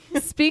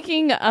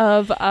Speaking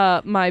of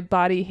my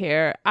body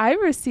hair, I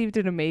received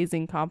an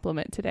amazing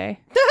compliment today.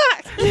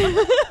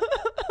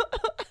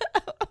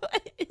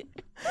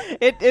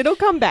 It'll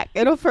come back.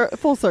 It'll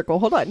full circle.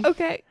 Hold on.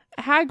 Okay.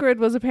 Hagrid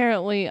was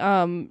apparently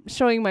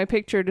showing my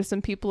picture to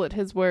some people at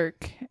his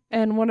work,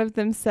 and one of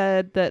them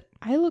said that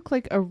I look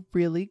like a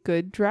really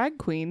good drag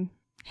queen.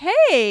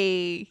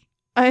 Hey!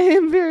 I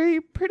am very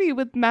pretty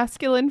with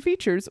masculine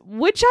features,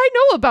 which I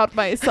know about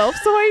myself,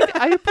 so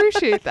I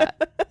appreciate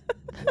that.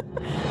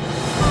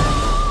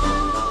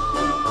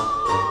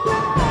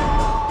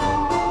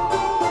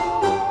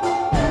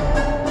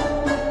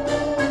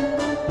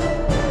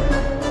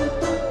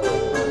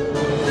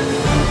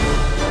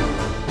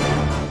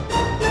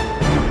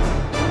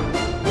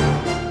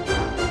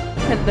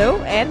 Hello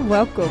and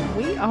welcome.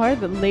 We are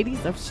the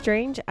Ladies of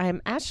Strange.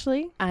 I'm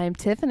Ashley. I'm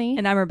Tiffany.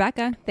 And I'm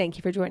Rebecca. Thank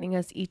you for joining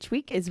us each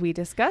week as we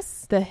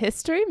discuss. The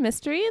history,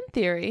 mystery, and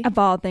theory Of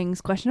all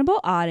things questionable,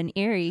 odd, and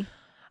eerie.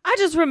 I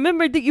just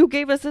remembered that you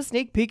gave us a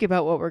sneak peek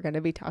about what we're going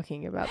to be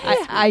talking about.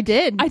 I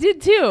did. I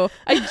did too.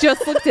 I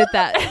just looked at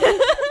that.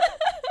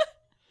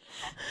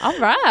 All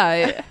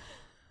right.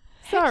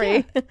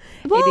 Sorry.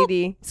 Well,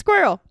 ADD.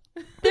 Squirrel.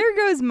 There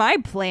goes my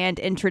planned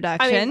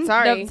introduction. I mean,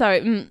 sorry. No, sorry.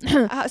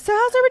 So how's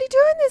everybody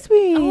doing this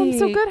week? Oh, I'm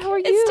so good. How are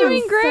you? It's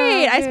doing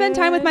great. So I spent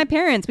time with my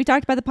parents. We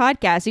talked about the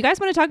podcast. You guys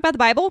want to talk about the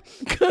Bible?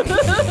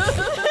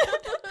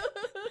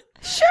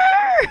 Sure.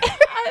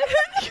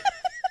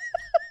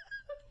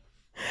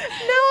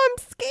 Now I'm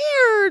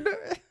scared.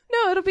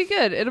 No, it'll be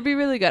good. It'll be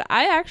really good.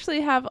 I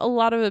actually have a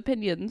lot of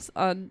opinions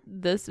on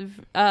this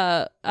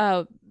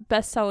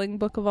best-selling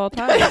book of all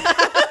time.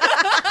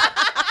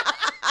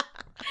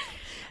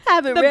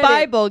 Haven't The read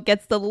Bible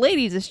gets the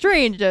Ladies of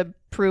Strange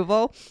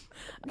approval.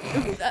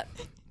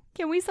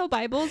 Can we sell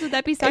Bibles? Would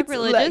that be it.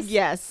 sacrilegious?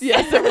 Yes.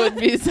 Yes, it would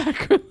be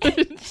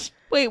sacrilege.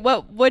 Wait,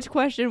 which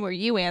question were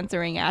you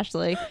answering,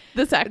 Ashley?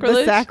 The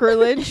sacrilege? The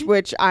sacrilege,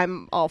 which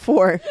I'm all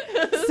for.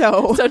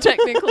 So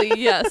technically,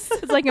 yes.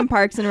 It's like in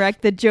Parks and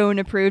Rec, the Joan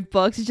approved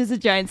books. It's just a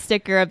giant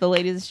sticker of the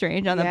Ladies of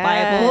Strange on the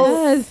Bible.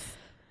 Yes.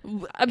 I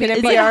mean, can it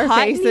is be it our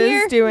hot in faces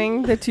here?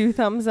 doing the two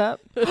thumbs up?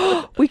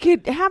 We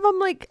could have them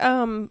like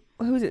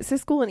who's it,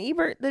 Siskel and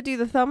Ebert that do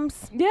the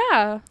thumbs.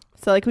 yeah.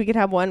 So like we could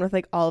have one with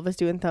like all of us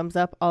doing thumbs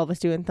up, all of us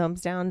doing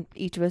thumbs down,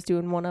 each of us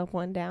doing one up,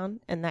 one down,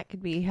 and that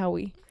could be how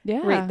we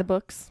Yeah. rate the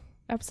books.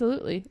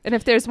 Absolutely. And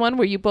if there's one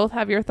where you both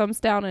have your thumbs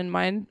down and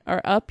mine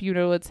are up, you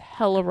know it's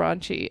hella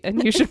raunchy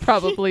and you should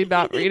probably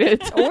not read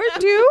it. Or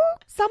do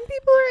some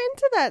people are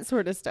into that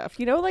sort of stuff?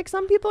 You know, like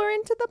some people are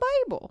into the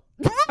Bible.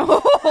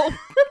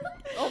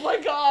 Oh my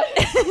God.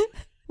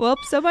 Well,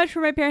 so much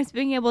for my parents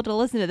being able to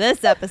listen to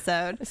this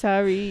episode.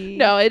 Sorry.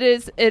 No, it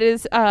is.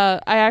 I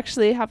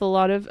actually have a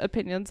lot of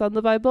opinions on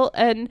the Bible,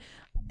 and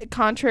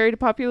contrary to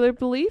popular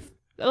belief,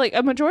 like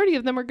a majority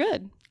of them are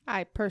good.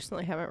 I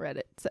personally haven't read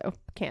it, so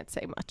can't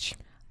say much.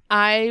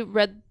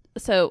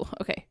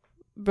 Okay,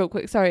 real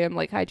quick. Sorry, I'm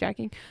like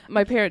hijacking.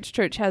 My parents'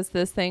 church has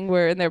this thing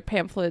where in their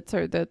pamphlets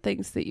or the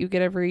things that you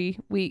get every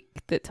week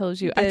that tells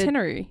you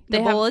itinerary. The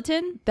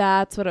bulletin?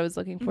 That's what I was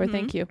looking for.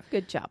 Thank you.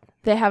 Good job.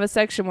 They have a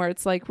section where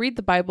it's like read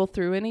the Bible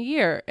through in a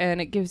year,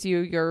 and it gives you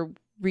your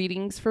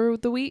readings for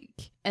the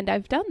week. And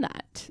I've done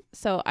that.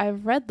 So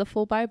I've read the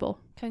full Bible.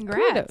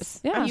 Congrats. Kudos.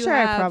 Yeah. I'm You sure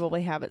I have-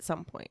 probably have at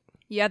some point.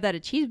 You have that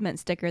achievement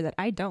sticker that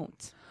I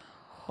don't.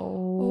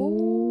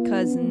 Oh.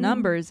 Because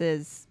numbers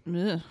is...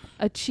 ugh.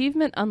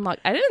 Achievement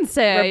unlocked. I didn't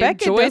say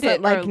Rebecca I enjoyed doesn't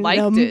it like or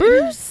liked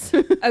numbers.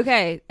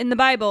 Okay, in the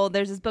Bible,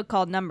 there's this book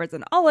called Numbers,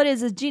 and all it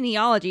is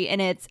genealogy,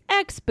 and it's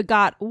X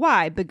begot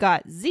Y,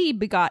 begot Z,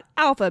 begot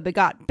Alpha,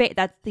 begot Beta.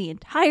 That's the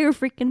entire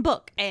freaking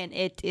book, and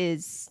it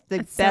is the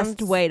That best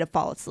sounds- way to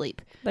fall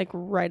asleep. Like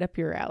right up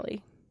your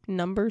alley.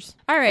 Numbers.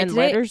 All right, And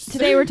today, letters.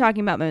 today we're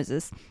talking about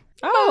Moses.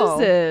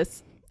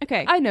 Moses.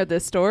 Okay, I know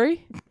this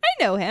story.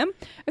 I know him.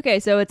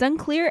 Okay, so it's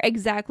unclear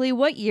exactly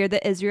what year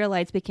the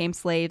Israelites became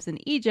slaves in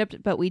Egypt,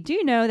 but we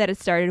do know that it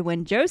started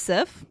when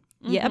Joseph,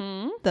 yep,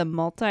 the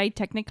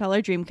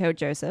multi-technicolor Dreamcoat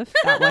Joseph,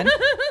 that one.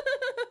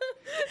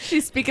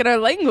 She's speaking our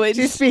language.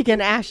 You're speaking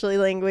Ashley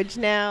language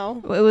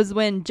now. It was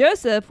when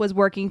Joseph was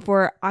working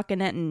for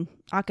Akhenaton.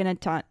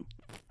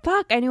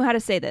 Fuck, I knew how to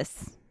say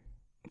this.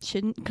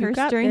 Shouldn't curse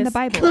got during this. the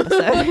Bible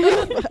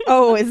episode.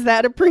 Oh, is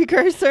that a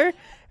precursor?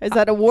 Is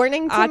that a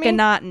warning to me?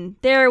 Akhenaten.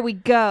 There we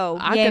go.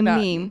 Yay Akhenaten.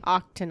 me.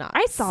 Octonauts.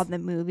 I saw the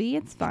movie.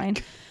 It's fine.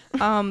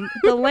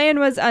 The land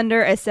was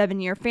under a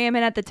 7-year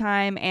famine at the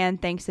time,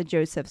 and thanks to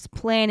Joseph's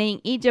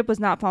planning, Egypt was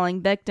not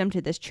falling victim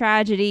to this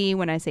tragedy.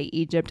 When I say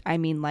Egypt, I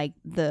mean like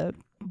the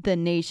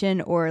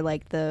nation or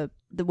like the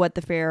what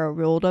the pharaoh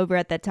ruled over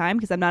at that time,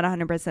 because I'm not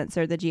 100%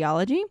 sure the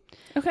geology.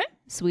 Okay.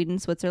 Sweden,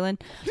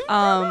 Switzerland.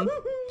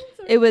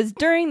 It was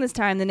during this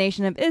time the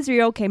nation of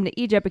Israel came to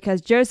Egypt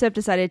because Joseph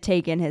decided to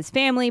take in his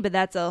family, but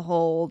that's a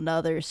whole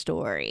nother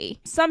story.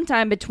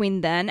 Sometime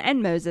between then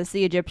and Moses,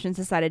 the Egyptians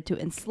decided to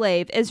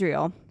enslave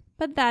Israel.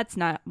 But that's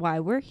not why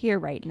we're here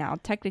right now.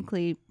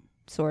 Technically,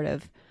 sort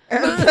of.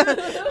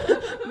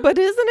 But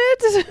isn't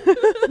it?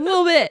 A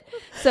little bit.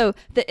 So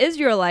the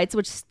Israelites,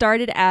 which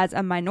started as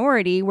a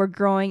minority, were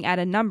growing at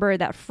a number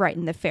that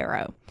frightened the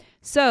Pharaoh.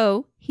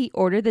 So he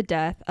ordered the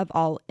death of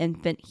all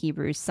infant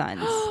Hebrew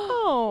sons.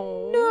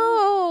 Oh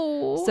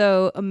No.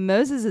 So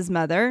Moses'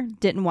 mother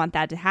didn't want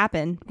that to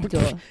happen.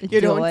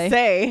 You don't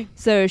say.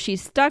 So she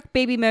stuck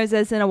baby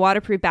Moses in a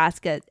waterproof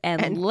basket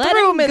and let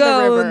threw him him in the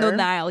go in river. the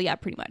Nile. Yeah,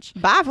 pretty much.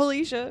 Bye,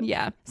 Felicia.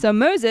 Yeah. So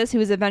Moses, who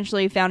was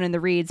eventually found in the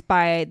reeds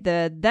by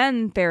the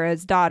then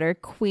Pharaoh's daughter,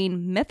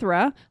 Queen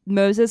Mithra,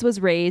 Moses was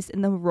raised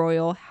in the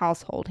royal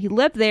household. He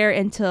lived there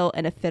until,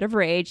 in a fit of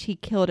rage, he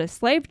killed a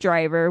slave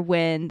driver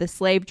when the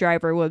slave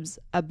driver was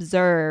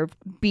observed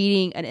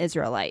beating an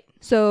Israelite.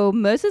 So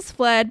Moses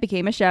fled,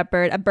 became a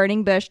shepherd. A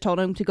burning bush told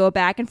him to go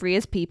back and free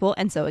his people,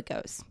 and so it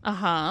goes.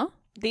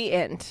 The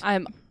end.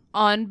 I'm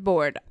on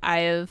board.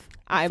 I've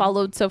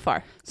followed so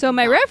far. So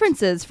my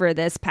references for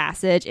this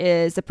passage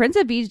is The Prince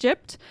of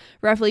Egypt,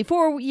 roughly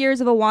 4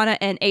 years of Awana,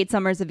 and 8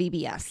 summers of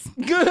EBS.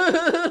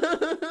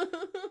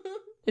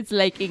 It's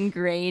like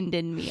ingrained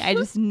in me. I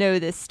just know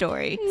this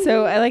story.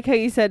 So I like how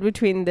you said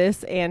between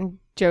this and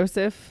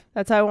Joseph.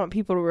 That's how I want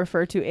people to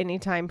refer to any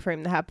time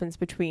frame that happens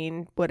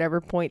between whatever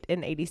point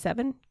in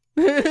 87.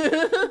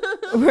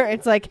 Where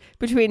it's like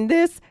between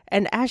this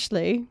and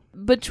Ashley.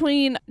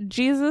 Between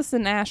Jesus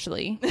and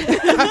Ashley.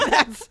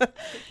 That's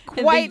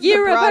In quite the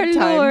year the of our broad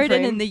time Lord frame.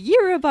 and in the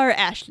year of our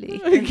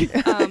Ashley.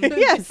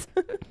 Yes.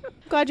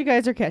 Glad you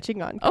guys are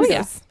catching on. Oh,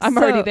 yes. I'm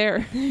already there.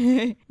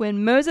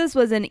 When Moses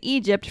was in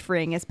Egypt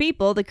freeing his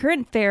people, the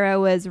current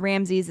pharaoh was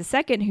Ramses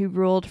II, who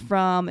ruled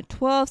from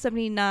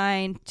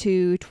 1279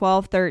 to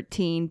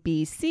 1213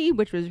 BC,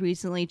 which was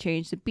recently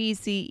changed to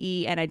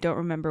BCE, and I don't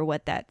remember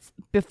what that's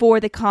before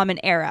the Common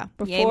Era.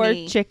 Before Yay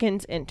me.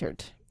 chickens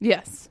entered.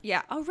 Yes.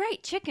 Yeah. Oh,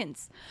 right.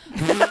 Chickens.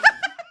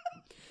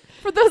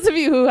 For those of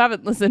you who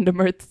haven't listened to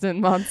Myths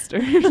and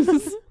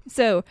Monsters.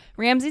 So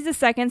Ramses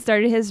II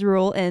started his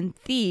rule in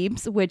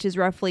Thebes, which is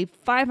roughly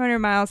 500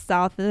 miles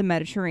south of the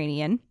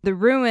Mediterranean, the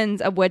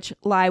ruins of which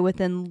lie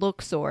within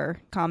Luxor,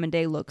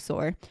 common-day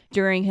Luxor.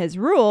 During his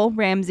rule,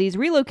 Ramses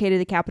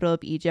relocated the capital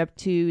of Egypt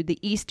to the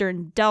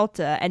eastern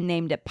delta and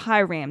named it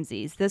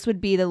Pi-Ramses. This would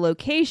be the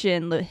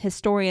location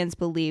historians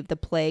believe the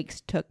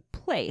plagues took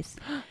place.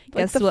 Like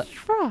Guess the what?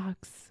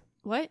 Frogs.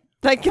 What?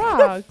 Like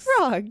Frogs. the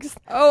frogs.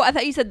 Oh, I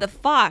thought you said the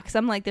fox.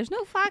 I'm like, there's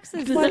no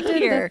foxes What did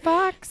here. the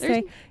fox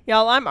say?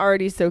 Y'all, I'm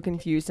already so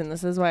confused, and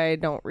this is why I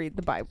don't read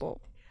the Bible.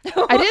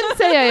 I didn't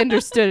say I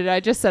understood it.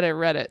 I just said I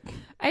read it.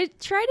 I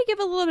try to give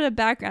a little bit of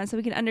background so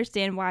we can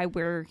understand why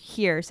we're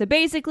here. So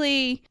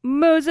basically,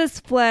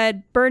 Moses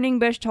fled. Burning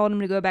bush told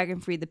him to go back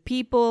and free the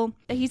people.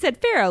 He said,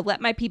 Pharaoh,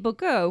 let my people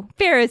go.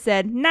 Pharaoh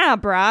said, nah,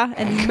 brah.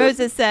 And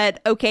Moses said,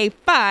 okay,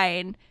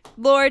 fine.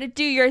 Lord,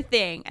 do your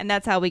thing. And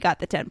that's how we got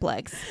the 10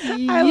 plagues.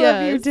 I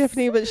love you,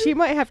 Tiffany, but she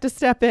might have to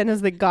step in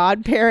as the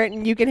godparent,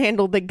 and you can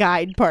handle the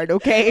guide part,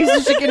 okay? So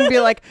she can be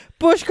like,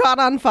 bush caught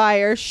on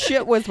fire,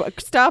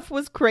 stuff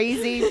was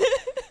crazy.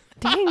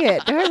 Dang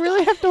it. Do I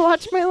really have to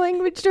watch my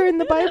language during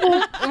the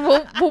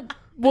Bible?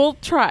 We'll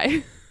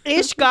try.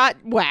 Ish got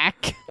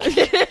whack.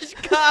 Ish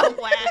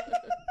got whack.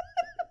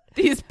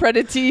 These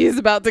predatees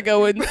about to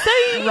go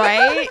insane.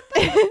 Right?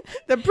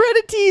 The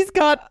predatees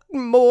got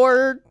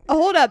more.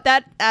 Hold up.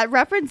 That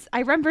reference,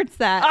 I referenced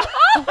that.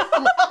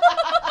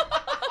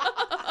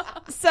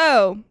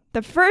 So,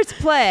 the first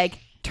plague,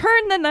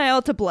 turn the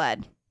Nile to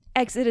blood.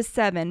 Exodus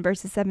 7,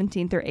 verses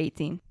 17 through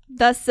 18.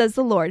 Thus says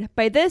the Lord,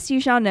 by this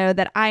you shall know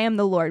that I am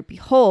the Lord.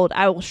 Behold,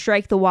 I will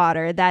strike the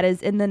water that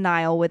is in the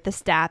Nile with the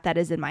staff that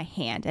is in my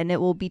hand, and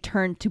it will be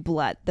turned to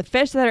blood. The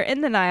fish that are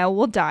in the Nile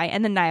will die,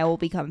 and the Nile will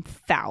become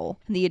foul.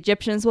 And the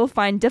Egyptians will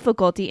find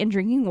difficulty in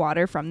drinking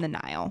water from the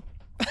Nile.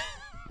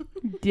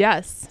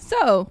 Yes.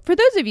 So, for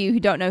those of you who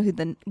don't know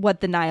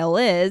what the Nile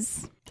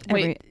is,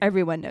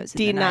 everyone knows who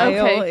the Nile.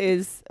 De-Nile Okay.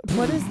 is,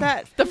 what is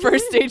that? The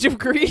first stage of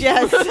grief.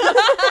 Yes.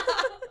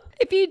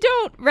 If you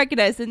don't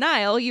recognize the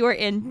Nile, you are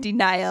in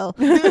denial.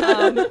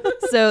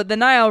 So the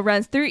Nile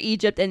runs through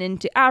Egypt and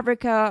into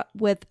Africa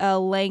with a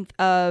length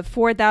of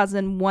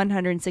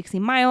 4,160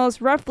 miles,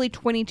 roughly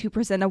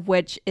 22% of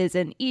which is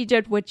in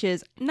Egypt, which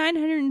is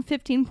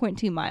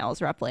 915.2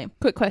 miles, roughly.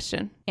 Quick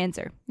question.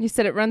 Answer. You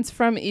said it runs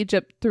from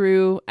Egypt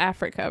through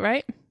Africa,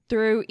 right?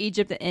 Through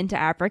Egypt and into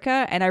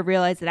Africa, and I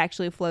realized it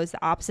actually flows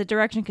the opposite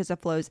direction because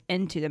it flows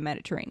into the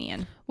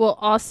Mediterranean. Well,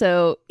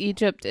 also,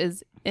 Egypt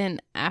is in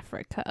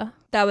Africa.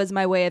 That was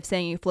my way of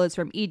saying it flows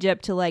from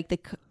Egypt to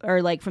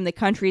from the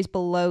countries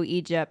below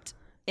Egypt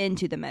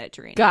into the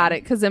Mediterranean. Got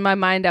it. Because in my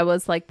mind, I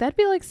was like, that'd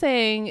be like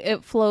saying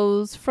it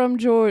flows from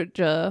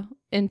Georgia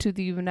into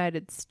the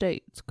United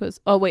States.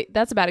 Oh, wait,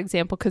 that's a bad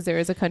example because there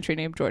is a country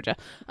named Georgia.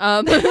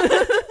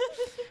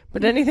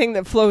 But anything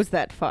that flows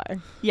that far.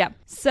 Yeah.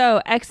 So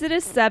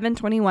Exodus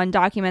 7:21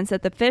 documents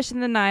that the fish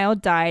in the Nile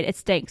died. It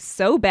stank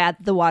so bad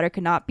that the water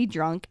could not be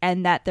drunk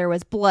and that there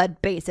was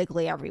blood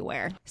basically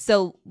everywhere.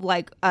 So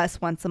like us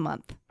once a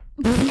month.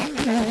 I'm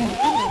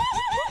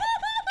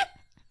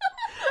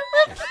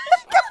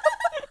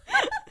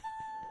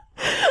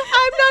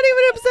not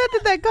even upset said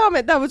in that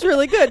comment, that was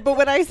really good. But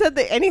when I said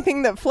that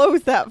anything that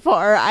flows that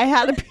far, I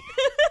had a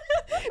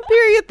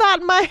period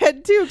thought in my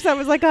head too, because I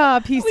was like,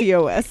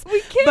 PCOS.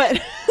 We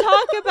can't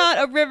talk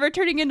about a river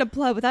turning into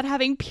blood without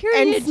having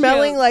period and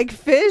smelling like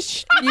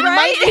fish. You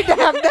might need to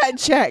have that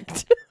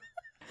checked.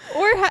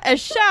 Or a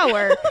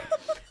shower.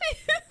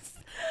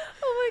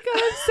 Oh my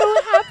god, I'm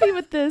so happy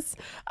with this.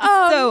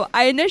 So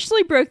I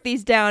initially broke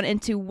these down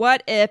into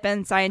what if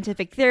and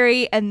scientific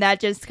theory, and that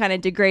just kind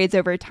of degrades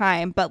over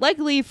time. But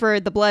luckily for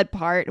the blood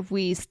part,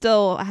 we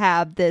still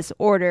have this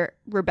order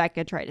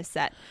Rebecca tried to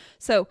set.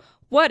 So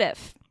what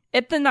if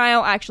the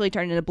Nile actually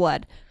turned into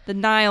blood? The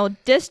Nile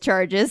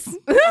discharges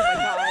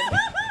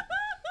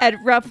at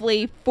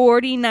roughly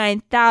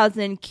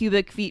 49,000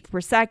 cubic feet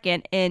per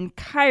second in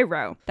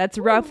Cairo. That's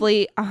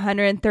roughly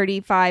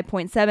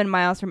 135.7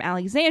 miles from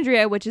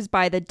Alexandria, which is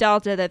by the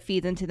delta that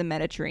feeds into the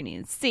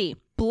Mediterranean Sea.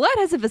 Blood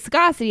has a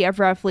viscosity of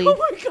roughly... Oh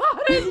my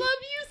god, I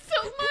love you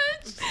so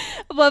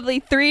much.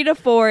 Roughly 3 to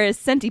 4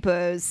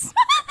 centipos.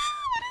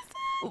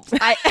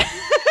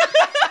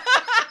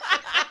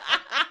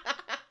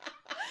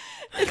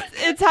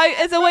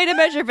 It's a way to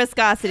measure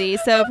viscosity.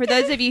 So for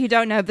those of you who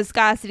don't know,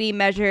 viscosity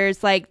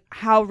measures like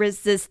how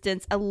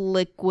resistant a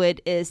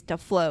liquid is to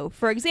flow.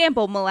 For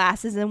example,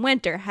 molasses in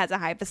winter has a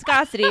high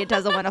viscosity. It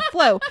doesn't want to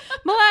flow.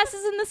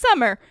 Molasses in the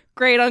summer,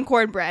 great on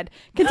cornbread.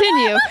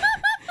 Continue.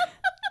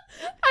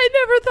 I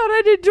never thought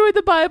I'd enjoy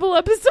the Bible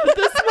episode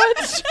this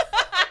much.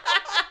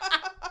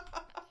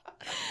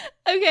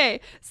 Okay,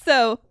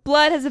 so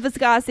blood has a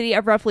viscosity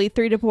of roughly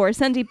 3 to 4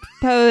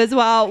 centipos,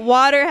 while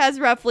water has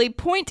roughly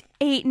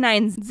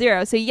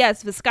 0.890. So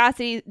yes,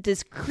 viscosity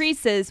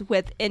decreases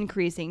with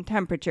increasing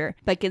temperature.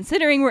 But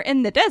considering we're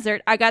in the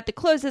desert, I got the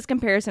closest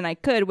comparison I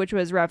could, which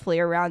was roughly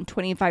around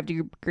 25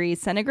 degrees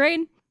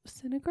centigrade.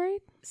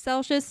 Centigrade?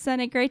 Celsius,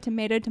 centigrade,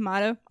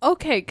 tomato.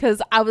 Okay,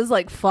 because I was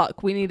like,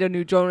 fuck, we need a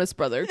new Jonas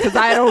Brother, because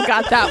I don't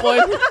got that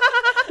one.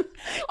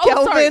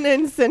 Kelvin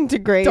and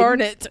centigrade.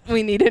 Darn it,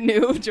 we need a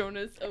new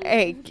Jonas. Oh.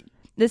 Hey,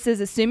 This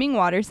is assuming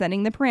water,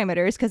 setting the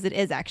parameters, because it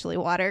is actually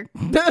water.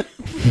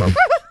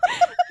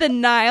 The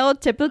Nile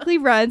typically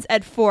runs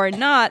at 4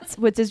 knots,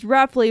 which is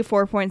roughly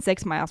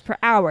 4.6 miles per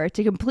hour.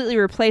 To completely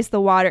replace the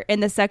water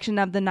in the section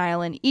of the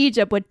Nile in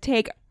Egypt would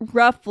take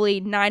roughly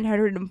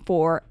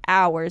 904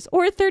 hours,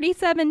 or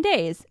 37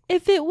 days,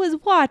 if it was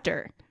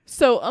water.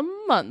 So a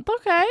month,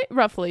 okay,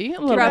 roughly. A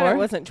little rather more. it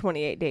wasn't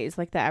 28 days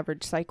like the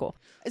average cycle.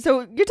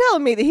 So you're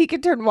telling me that he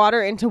could turn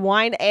water into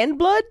wine and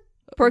blood?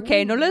 ¿Por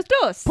qué no los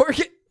dos?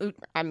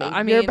 I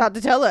mean, you're about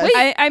to tell us.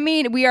 I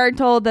mean, we are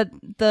told that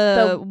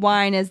the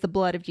wine is the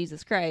blood of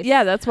Jesus Christ.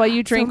 Yeah, that's why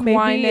you drink maybe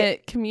wine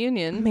at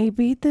communion.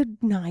 Maybe the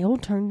Nile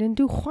turned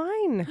into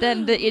wine.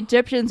 Then the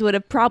Egyptians would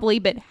have probably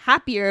been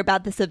happier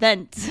about this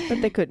event.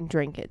 But they couldn't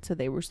drink it, so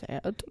they were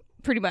sad.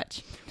 Pretty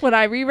much. When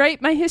I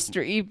rewrite my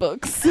history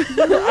books,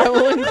 I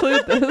will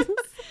include this.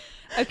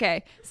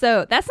 Okay,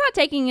 so that's not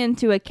taking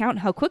into account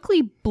how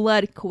quickly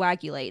blood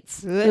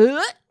coagulates,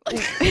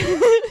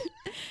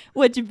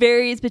 which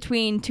varies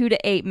between 2 to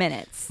 8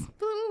 minutes.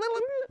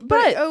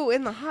 But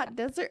in the hot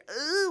desert.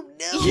 Oh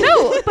no.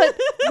 No, but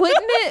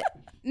wouldn't it?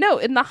 No,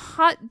 in the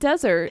hot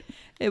desert,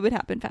 It would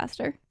happen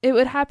faster. it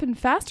would happen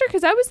faster.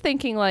 Because I was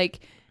thinking,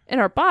 like, in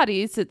our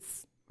bodies,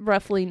 it's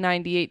roughly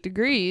 98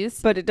 degrees.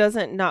 But it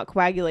doesn't not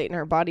coagulate in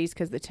our bodies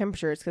because the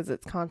temperature is because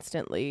it's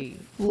constantly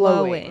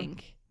flowing.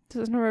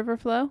 Doesn't a river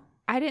flow?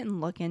 I didn't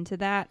look into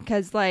that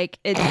because, like,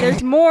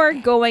 there's more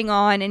going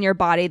on in your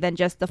body than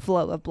just the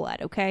flow of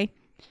blood, okay?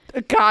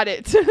 Got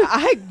it.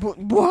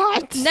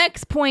 What?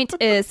 Next point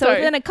is, so Sorry.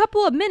 within a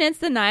couple of minutes,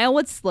 the Nile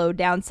would slow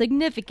down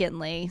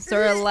significantly.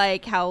 Sort of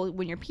like how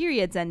when your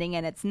period's ending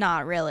and it's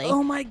not really.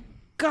 Oh my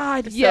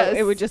God. So Yes.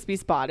 it would just be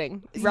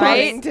spotting. Right?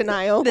 Spotting to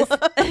Nile. We're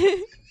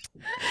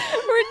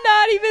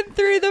not even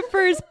through the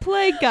first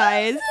plague,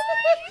 guys.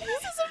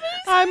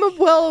 I'm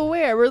well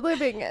aware. We're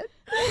living it.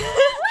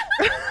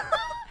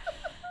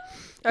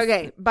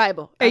 Okay,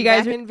 Bible. Are you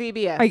guys back in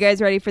VBS? Are you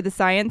guys ready for the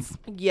science?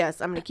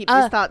 Yes, I'm going to keep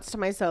these thoughts to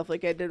myself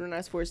like I did when I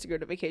was forced to go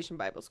to vacation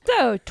Bible school.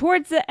 So,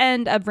 towards the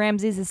end of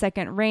Ramses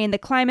II's reign, the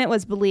climate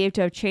was believed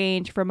to have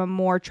changed from a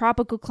more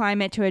tropical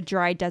climate to a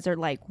dry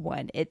desert-like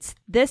one. It's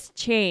this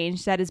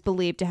change that is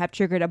believed to have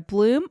triggered a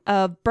bloom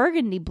of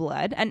burgundy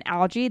blood, an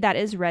algae that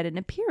is red in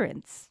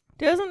appearance.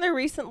 Wasn't there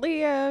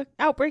recently a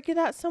outbreak of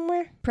that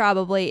somewhere?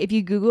 Probably. If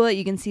you Google it,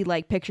 you can see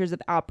like pictures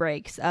of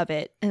outbreaks of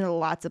it in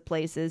lots of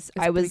places.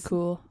 Pretty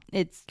cool.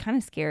 It's kind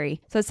of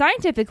scary. So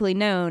scientifically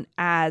known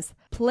as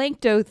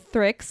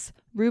Planktothrix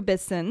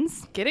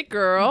rubescens, Get it,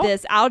 girl.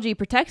 this algae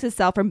protects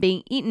itself from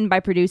being eaten by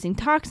producing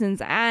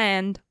toxins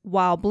and,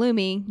 while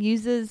blooming,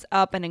 uses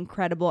up an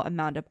incredible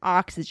amount of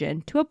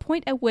oxygen to a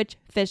point at which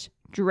fish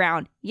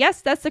drown.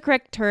 Yes, that's the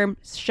correct term.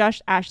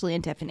 Shush, Ashley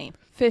and Tiffany.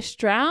 Fish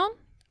drown?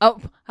 Oh,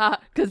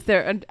 because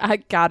they're. I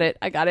got it.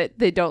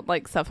 They don't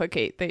like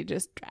suffocate. They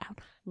just drown.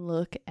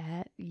 Look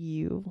at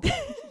you.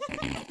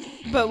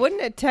 But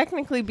wouldn't it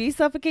technically be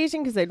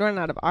suffocation because they'd run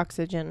out of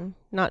oxygen,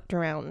 not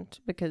drowned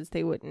because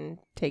they wouldn't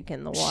take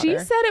in the water? She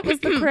said it was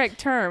the correct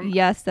term.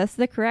 Yes, that's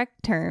the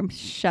correct term.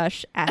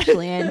 Shush,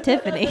 Ashley and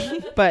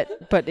Tiffany. But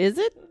is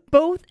it?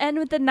 Both end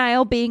with the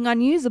Nile being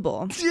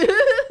unusable.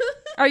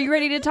 Are you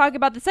ready to talk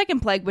about the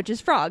second plague, which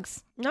is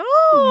frogs? No.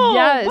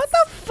 Yes. What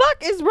the fuck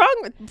is wrong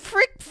with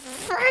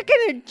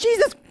frickin'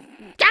 Jesus?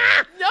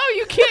 Ah! No,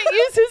 you can't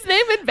use his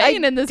name in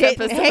vain in this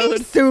episode.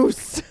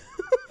 Jesus.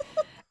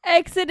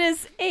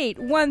 Exodus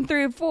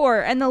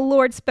 8:1-4, and the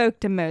Lord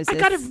spoke to Moses. I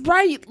got it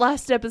right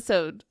last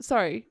episode.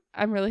 Sorry.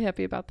 I'm really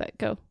happy about that.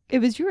 Go. It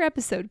was your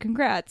episode.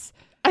 Congrats.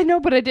 I know,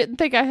 but I didn't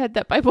think I had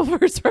that Bible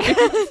verse right.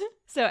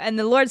 So, and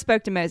the Lord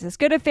spoke to Moses,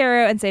 go to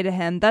Pharaoh and say to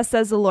him, thus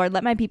says the Lord,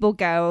 let my people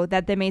go,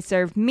 that they may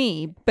serve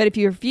me. But if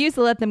you refuse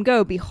to let them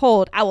go,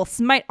 behold, I will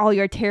smite all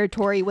your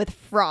territory with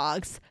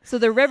frogs. So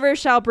the river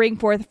shall bring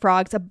forth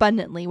frogs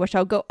abundantly, which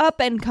shall go up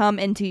and come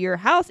into your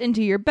house,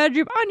 into your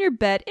bedroom, on your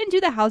bed, into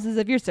the houses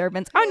of your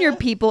servants, on your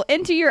people,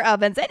 into your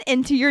ovens, and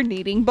into your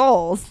kneading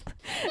bowls.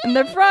 And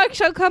the frogs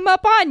shall come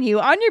up on you,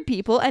 on your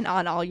people, and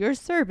on all your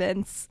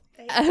servants.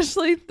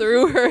 Ashley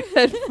threw her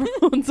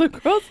headphones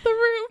across the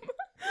room.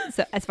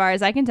 So, as far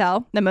as I can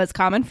tell, the most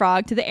common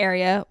frog to the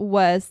area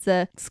was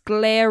the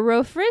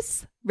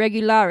Sclerophris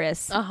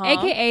regularis,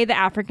 aka the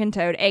African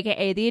toad,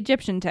 aka the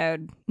Egyptian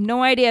toad.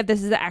 No idea if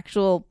this is the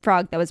actual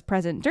frog that was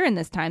present during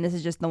this time. This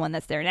is just the one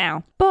that's there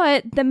now.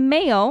 But the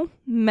male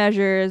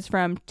measures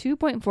from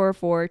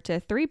 2.44 to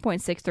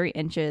 3.63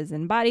 inches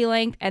in body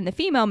length, and the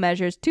female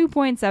measures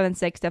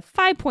 2.76 to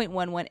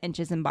 5.11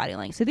 inches in body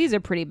length. So these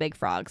are pretty big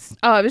frogs.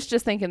 Oh, I was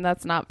just thinking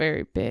that's not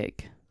very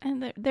big.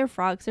 And they're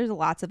frogs. There's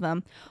lots of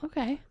them.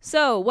 Okay.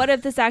 So what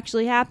if this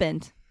actually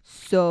happened?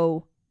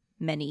 So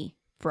many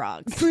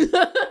frogs.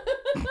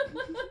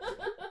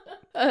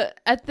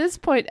 At this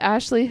point,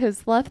 Ashley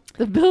has left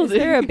the building.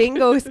 Is there a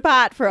bingo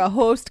spot for a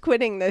host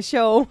quitting the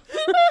show?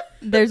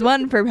 There's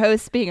one for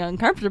hosts being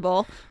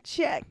uncomfortable.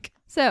 Check.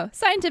 So,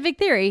 scientific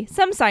theory.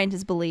 Some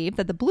scientists believe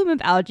that the bloom of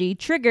algae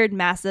triggered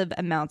massive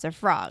amounts of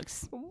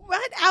frogs.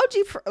 What?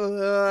 Algae?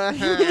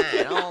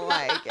 I don't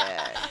like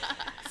it.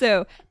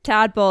 So,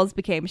 tadpoles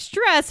became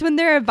stressed when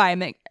their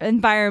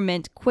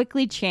environment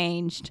quickly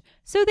changed.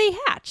 So they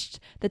hatched.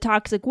 The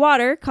toxic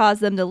water caused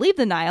them to leave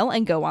the Nile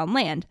and go on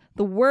land.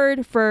 The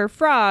word for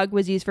frog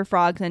was used for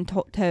frogs and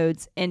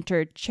toads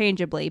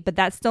interchangeably, but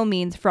that still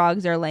means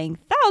frogs are laying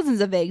thousands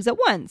of eggs at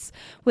once.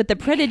 With the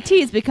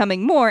predators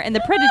becoming more and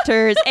the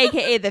predators,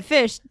 aka the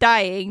fish,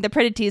 dying, the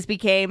predators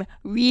became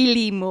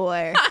really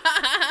more.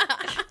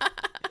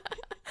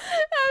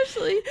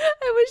 Ashley,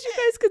 I wish you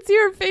guys could see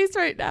her face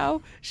right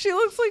now. She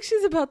looks like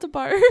she's about to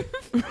barf.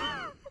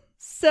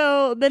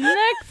 So the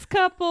next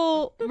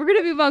couple, we're going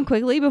to move on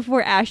quickly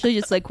before Ashley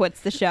just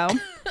quits the show.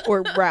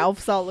 Or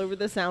Ralph's all over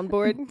the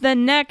soundboard. The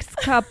next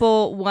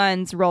couple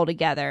ones roll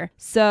together.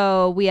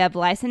 So we have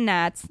lice and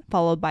gnats,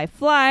 followed by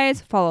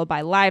flies, followed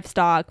by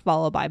livestock,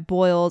 followed by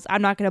boils.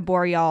 I'm not going to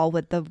bore y'all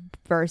with the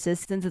verses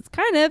since it's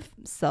kind of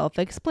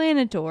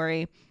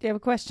self-explanatory. Do you have a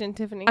question,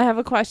 Tiffany? I have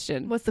a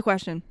question. What's the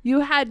question?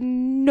 You had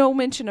no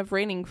mention of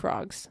raining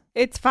frogs.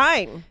 It's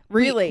fine.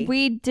 Really.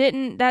 We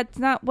didn't. That's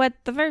not what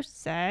the verse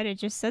said. It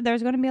just said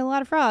there's going to be a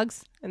lot of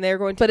frogs. And they're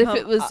going to But if come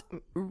it was up.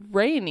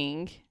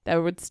 raining,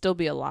 there would still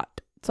be a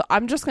lot. So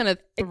I'm just going to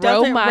throw It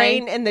doesn't my...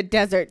 rain in the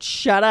desert.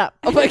 Shut up.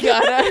 Oh my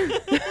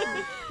God.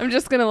 I'm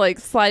just going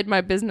to slide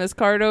my business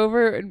card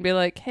over and be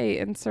like, hey,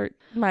 insert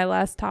my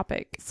last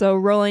topic. So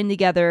rolling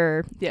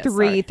together Yeah, 3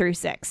 sorry. through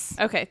 6.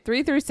 Okay,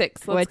 3 through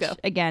 6. Let's which go.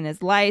 again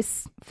is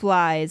lice,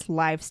 flies,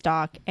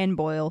 livestock, and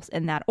boils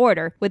in that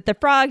order. With the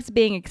frogs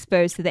being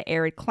exposed to the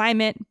arid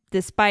climate,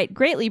 despite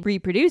greatly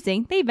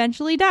reproducing, they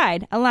eventually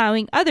died,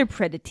 allowing other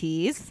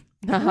predators,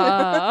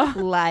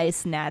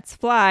 lice, gnats,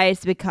 flies,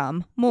 to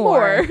become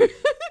more.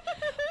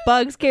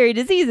 Bugs carry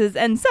diseases,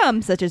 and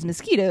some, such as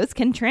mosquitoes,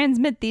 can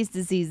transmit these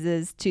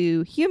diseases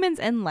to humans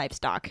and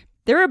livestock.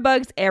 There were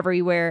bugs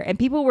everywhere, and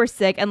people were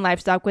sick, and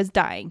livestock was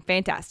dying.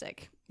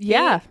 Fantastic.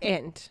 Yeah,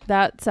 And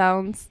that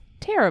sounds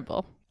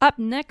terrible. Up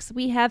next,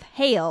 we have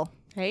hail.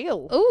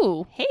 hail.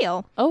 Ooh.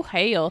 Hail. Oh,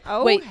 hail.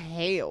 Oh, Wait,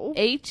 hail.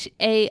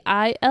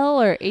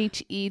 H-A-I-L or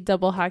H-E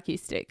double hockey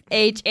stick?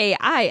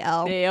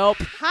 Hail. Nope.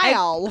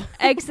 Hail.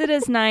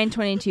 Exodus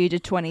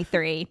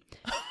 9:22-23.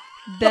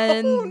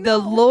 Then the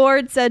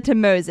Lord said to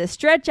Moses,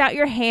 stretch out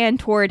your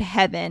hand toward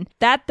heaven,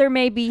 that there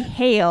may be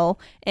hail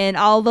in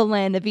all the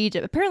land of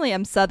Egypt. Apparently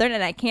I'm Southern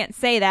and I can't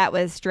say that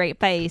with a straight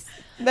face.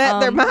 That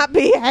there might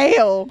be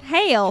hail.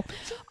 Hail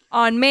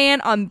on man,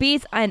 on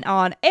beast, and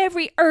on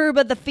every herb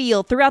of the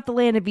field throughout the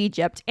land of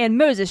Egypt. And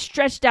Moses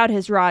stretched out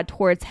his rod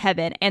towards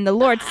heaven, and the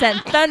Lord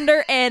sent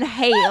thunder and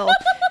hail,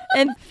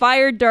 and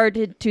fire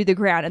darted to the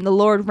ground, and the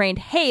Lord rained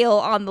hail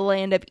on the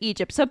land of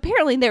Egypt. So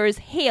apparently there is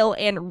hail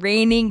and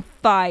raining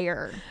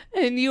fire.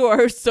 And you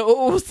are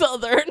so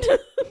Southern.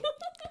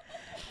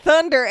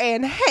 Thunder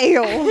and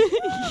hail.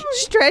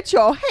 Stretch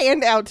your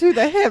hand out to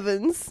the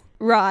heavens.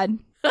 Rod.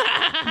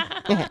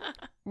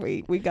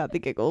 We got the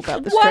giggle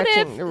about the What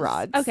stretching if- the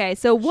rods. Okay,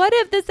 so what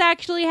if this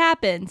actually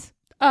happens?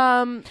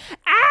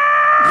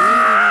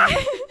 Ah!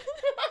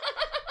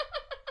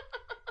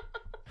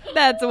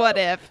 That's what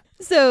if.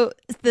 So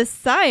the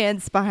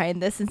science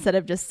behind this, instead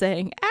of just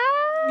saying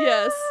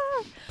Yes.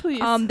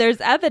 Please.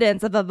 there's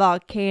evidence of a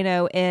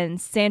volcano in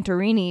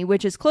Santorini,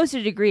 which is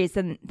closer to Greece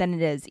than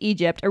it is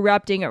Egypt,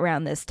 erupting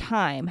around this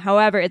time.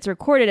 However, it's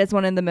recorded as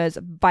one of the most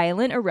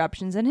violent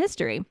eruptions in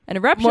history. An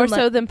eruption More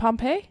so than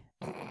Pompeii?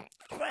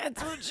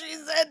 That's what she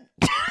said.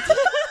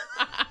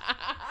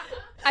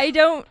 I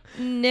don't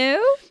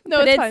know, No,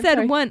 but it's it fine, said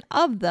sorry. one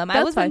of them. I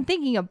That's wasn't fine.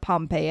 thinking of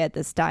Pompeii at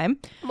this time.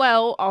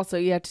 Well, also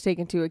you have to take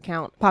into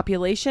account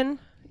population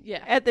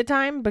Yeah. at the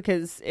time,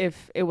 because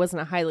if it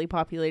wasn't a highly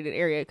populated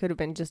area, it could have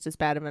been just as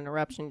bad of an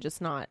eruption, just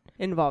not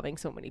involving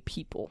so many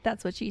people.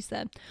 That's what she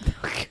said.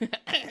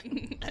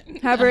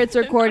 However, it's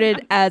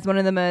recorded as one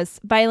of the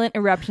most violent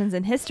eruptions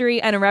in history.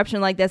 An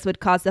eruption like this would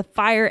cause the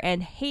fire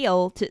and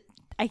hail to...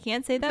 I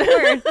can't say that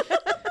word.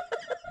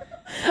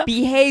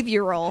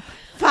 Behavioral.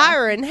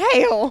 Fire and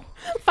hail.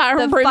 Fire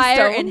The and fire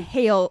brimstone. and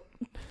hail.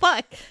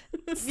 Fuck.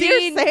 You're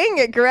Seen- saying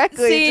it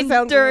correctly. It seen just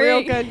sounds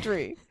during- real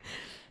country.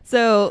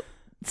 So,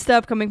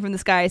 stuff coming from the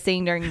sky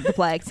seen during the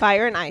plagues.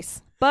 Fire and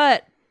ice.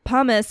 But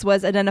pumice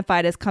was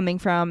identified as coming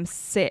from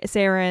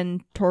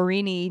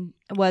Santorini,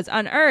 was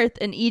unearthed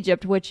in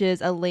Egypt, which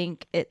is a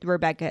link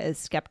Rebecca is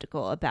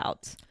skeptical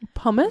about.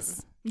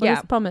 Pumice? What Yeah.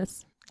 is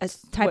pumice? A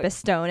type What? of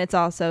stone. It's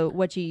also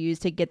what you use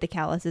to get the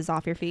calluses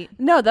off your feet.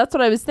 No, that's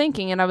what I was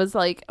thinking. And I was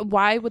like,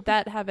 why would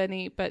that have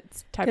any but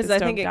type of Because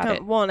stone? I think it Got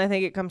comes. Well, and I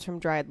think it comes from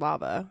dried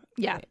lava.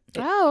 Yeah.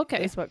 Oh,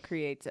 okay. Is what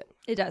creates it.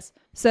 It does.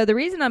 So the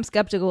reason I'm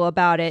skeptical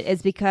about it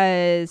is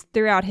because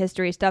throughout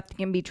history, stuff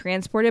can be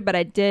transported, but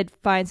I did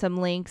find some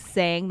links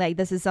saying like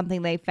this is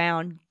something they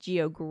found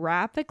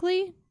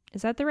geographically.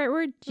 Is that the right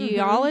word?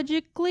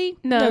 Geologically?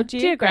 No,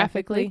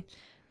 geographically.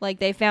 Like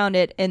they found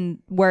it in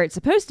where it's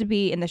supposed to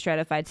be in the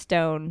stratified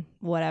stone,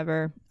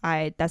 whatever.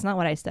 That's not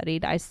what I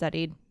studied. I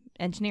studied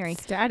engineering.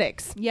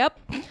 Statics. Yep.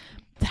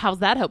 How's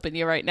that helping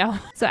you right now?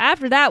 So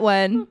after that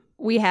one,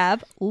 we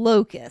have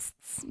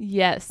locusts.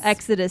 Yes.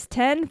 Exodus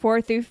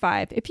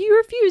 10:4-5. If you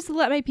refuse to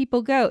let my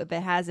people go, if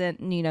it hasn't,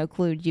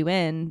 clued you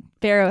in,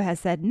 Pharaoh has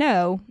said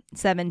no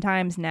 7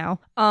 times now.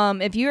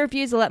 If you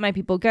refuse to let my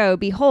people go,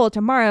 behold,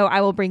 tomorrow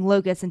I will bring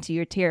locusts into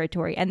your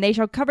territory, and they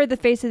shall cover the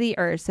face of the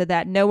earth, so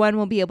that no one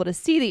will be able to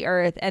see the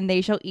earth, and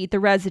they shall eat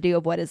the residue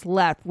of what is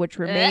left, which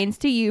remains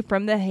to you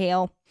from the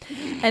hail,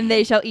 and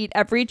they shall eat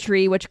every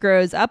tree which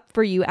grows up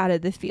for you out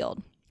of the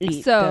field.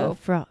 So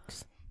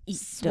frogs.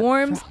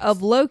 swarms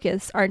of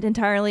locusts aren't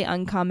entirely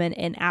uncommon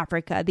in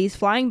Africa. These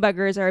flying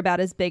buggers are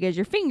about as big as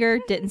your finger,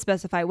 didn't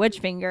specify which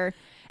finger,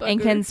 and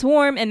can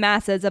swarm in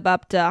masses of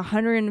up to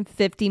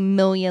 150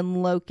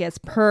 million locusts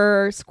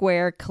per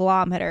square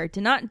kilometer.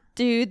 Did not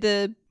do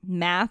the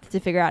math to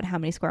figure out how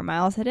many square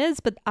miles it is,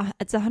 but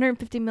it's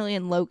 150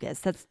 million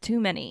locusts. That's too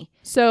many.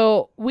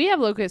 So we have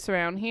locusts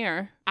around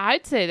here.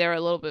 I'd say they're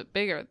a little bit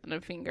bigger than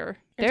a finger.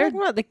 You're They're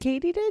talking about the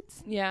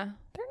katydids? yeah.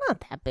 They're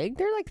not that big.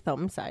 They're like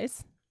thumb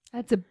size.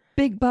 That's a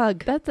big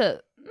bug. That's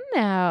a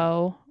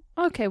no.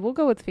 Okay, we'll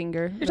go with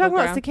finger. You're talking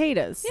about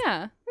cicadas.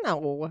 Yeah.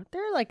 No,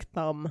 they're like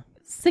thumb.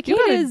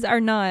 Cicadas are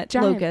not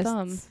Giant locusts.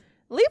 thumbs.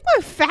 Leave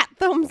my fat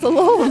thumbs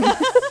alone.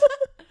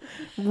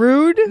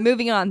 Rude.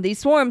 Moving on, these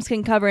swarms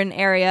can cover an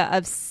area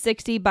of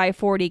 60 by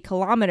 40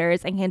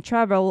 kilometers and can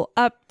travel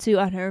up to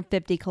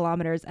 150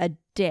 kilometers a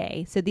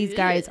day. So these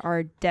guys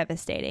are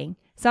devastating.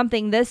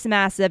 Something this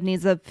massive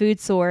needs a food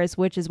source,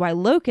 which is why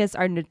locusts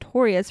are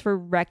notorious for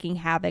wreaking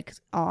havoc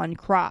on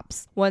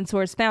crops. One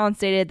source found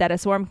stated that a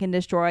swarm can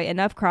destroy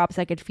enough crops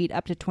that could feed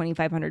up to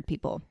 2,500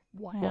 people.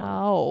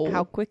 Wow.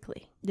 How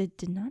quickly? It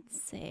did not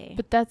say.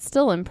 But that's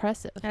still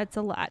impressive. That's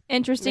a lot.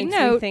 Interesting Makes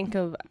me note. think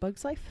of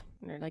Bug's Life.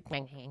 They're like,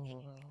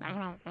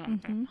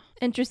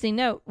 Interesting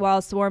note,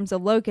 while swarms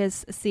of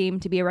locusts seem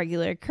to be a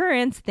regular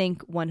occurrence,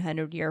 think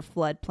 100-year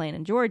floodplain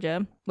in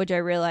Georgia, which I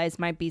realize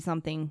might be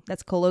something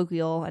that's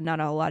colloquial and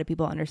not a lot of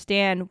people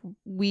understand.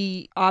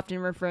 We often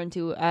refer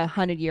to a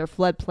 100-year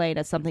floodplain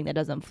as something that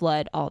doesn't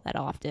flood all that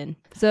often.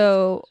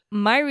 So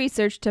my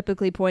research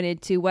typically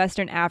pointed to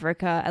Western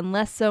Africa and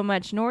less so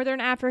much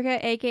Northern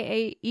Africa,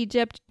 aka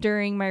Egypt,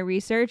 during my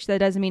research. That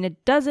doesn't mean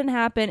it doesn't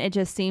happen. It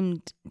just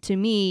seemed to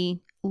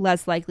me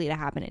less likely to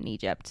happen in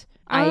Egypt.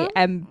 I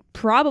am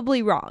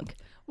probably wrong.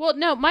 Well,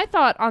 no, my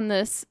thought on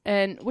this,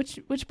 and which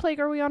plague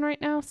are we on right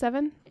now?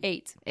 7?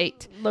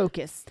 8.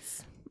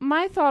 locusts.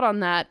 My thought on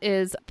that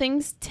is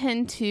things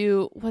tend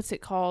to, what's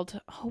it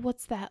called? Oh,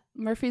 what's that?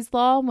 Murphy's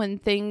Law? One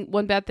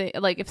bad thing,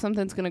 like if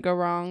something's going to go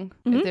wrong,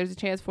 if there's a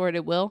chance for it,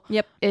 it will.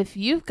 Yep. If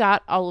you've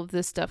got all of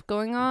this stuff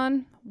going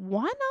on,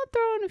 why not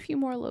throw in a few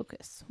more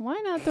locusts? Why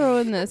not throw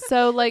in this?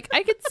 So, like,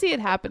 I could see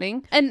it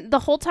happening. And the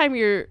whole time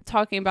you're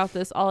talking about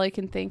this, all I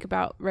can think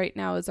about right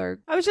now is our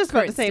I was just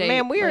about to current say, state,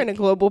 man, we are in a like-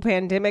 global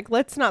pandemic.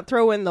 Let's not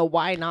throw in the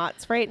why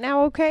nots right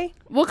now, okay?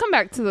 We'll come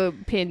back to the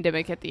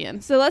pandemic at the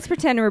end. So let's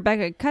pretend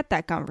Rebecca cut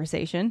that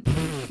conversation.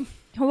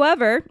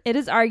 However, it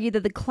is argued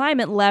that the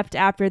climate left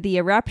after the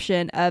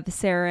eruption of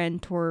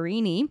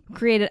Santorini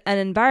created an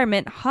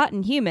environment hot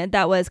and humid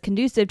that was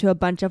conducive to a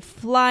bunch of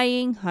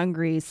flying,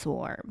 hungry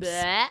swarms.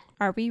 Blech.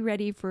 Are we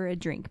ready for a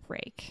drink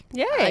break?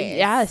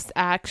 Yes,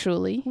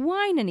 actually.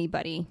 Wine,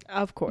 anybody?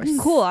 Of course.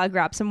 Cool, I'll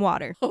grab some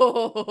water.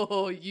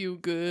 Oh, you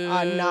good.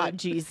 I'm not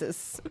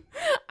Jesus.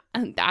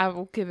 And I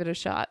will give it a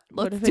shot.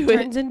 What Let's if do it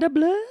it. turns into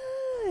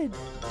blood?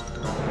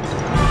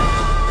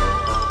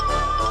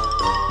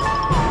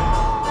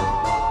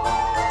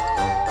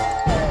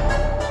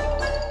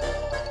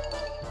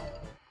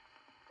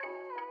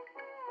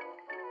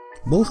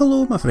 Well,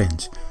 hello, my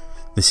friends.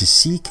 This is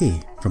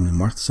CK from the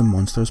Mirths and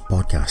Monsters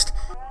podcast.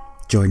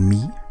 Join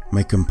me,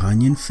 my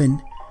companion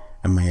Finn,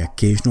 and my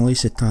occasionally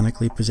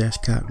satanically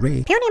possessed cat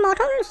Ray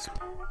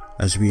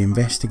as we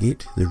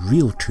investigate the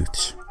real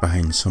truths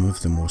behind some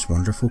of the most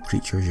wonderful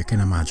creatures you can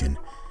imagine.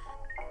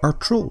 Are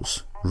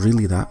trolls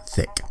really that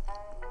thick?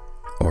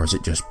 Or is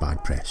it just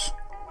bad press?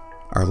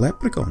 Are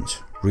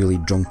leprechauns really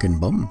drunken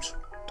bums?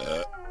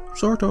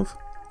 Sort of.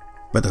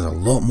 But there's a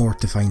lot more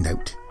to find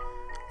out.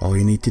 All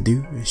you need to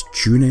do is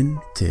tune in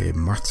to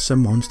Mirths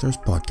and Monsters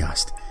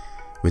podcast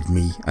with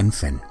me and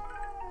Finn.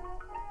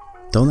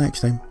 Till next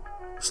time,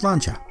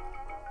 sláinte.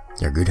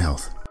 Your good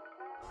health.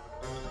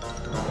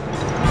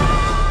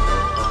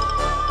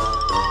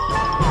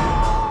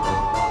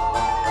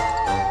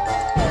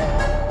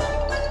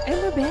 And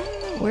we're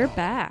back. We're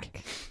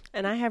back.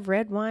 And I have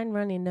red wine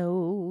runny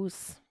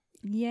nose.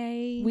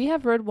 Yay. We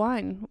have red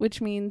wine,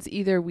 which means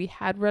either we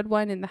had red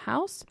wine in the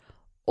house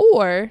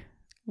or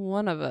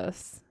one of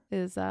us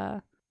is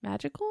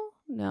magical?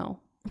 No.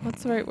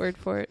 What's the right word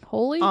for it?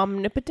 Holy?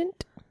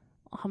 Omnipotent?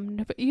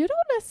 You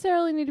don't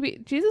necessarily need to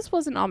be. Jesus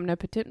wasn't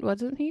omnipotent,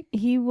 wasn't he?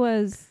 He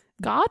was...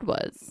 God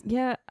was.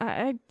 Yeah,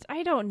 I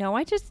don't know.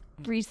 I just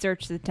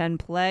researched the 10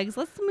 plagues.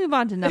 Let's move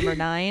on to number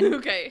 9,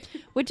 Okay.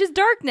 which is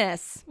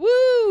darkness.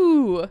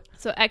 Woo!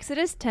 So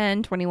Exodus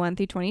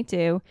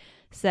 10:21-22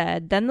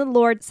 said, Then the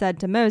Lord said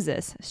to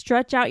Moses,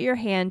 Stretch out your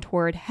hand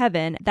toward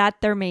heaven,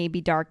 that there may be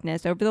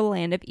darkness over the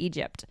land of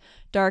Egypt,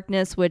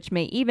 darkness which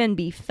may even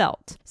be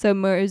felt. So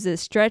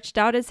Moses stretched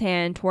out his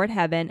hand toward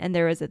heaven, and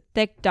there was a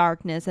thick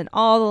darkness in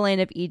all the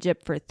land of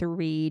Egypt for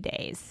 3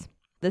 days.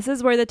 This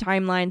is where the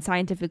timeline,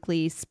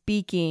 scientifically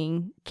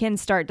speaking, can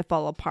start to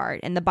fall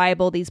apart. In the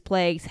Bible, these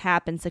plagues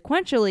happen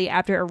sequentially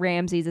after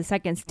Ramses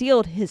II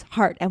steeled his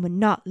heart and would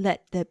not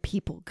let the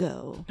people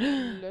go.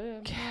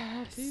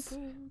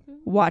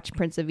 Watch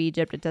Prince of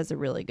Egypt. It does a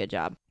really good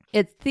job.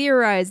 It's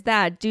theorized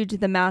that due to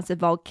the massive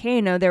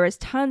volcano, there is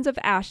tons of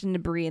ash and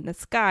debris in the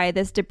sky.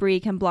 This debris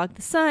can block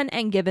the sun,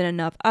 and given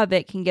enough of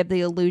it, can give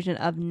the illusion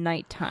of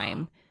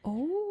nighttime.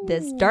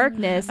 This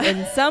darkness,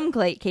 in some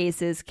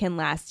cases, can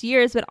last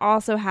years, but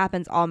also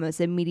happens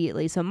almost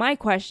immediately. So my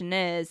question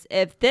is,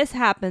 if this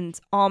happens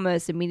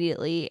almost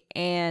immediately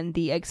and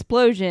the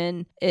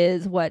explosion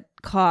is what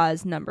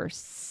caused number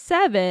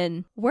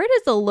 7, where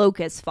does the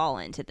locust fall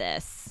into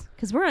this?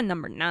 Because we're on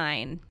number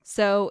 9.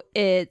 So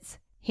it's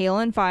hail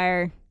and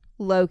fire,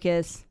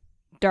 locust,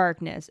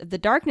 darkness. If the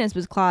darkness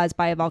was caused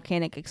by a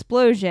volcanic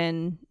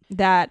explosion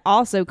that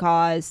also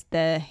caused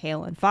the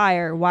hail and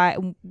fire,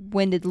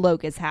 when did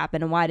locusts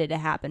happen, and why did it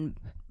happen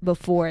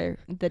before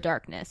the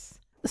darkness?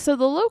 So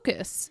the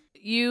locusts,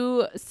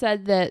 you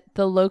said that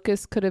the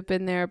locusts could have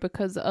been there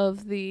because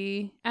of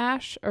the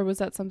ash, or was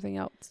that something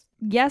else?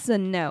 Yes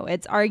and no.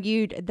 It's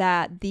argued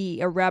that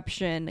the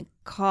eruption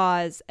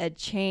caused a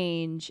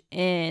change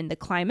in the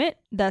climate,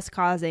 thus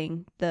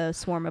causing the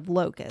swarm of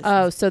locusts.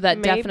 Oh, so that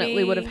Maybe-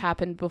 definitely would have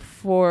happened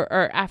before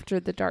or after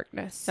the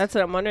darkness. That's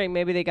what I'm wondering.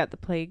 Maybe they got the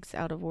plagues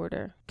out of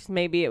order. Because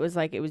maybe it was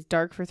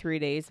dark for 3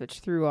 days, which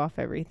threw off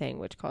everything,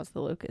 which caused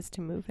the locusts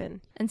to move in.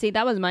 And see,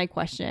 that was my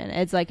question.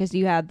 It's like, because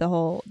you have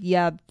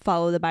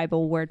follow the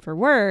Bible word for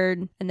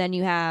word, and then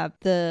you have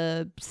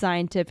the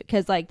scientific,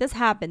 because this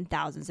happened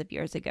thousands of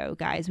years ago,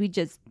 guys.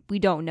 We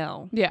don't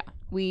know. Yeah.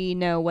 We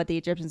know what the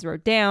Egyptians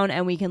wrote down,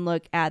 and we can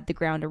look at the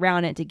ground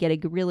around it to get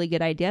a really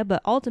good idea,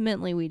 but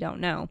ultimately we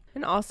don't know.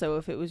 And also,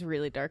 if it was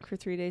really dark for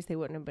 3 days, they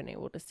wouldn't have been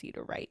able to see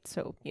to write.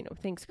 So,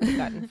 things could have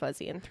gotten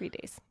fuzzy in 3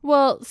 days.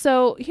 Well,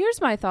 so here's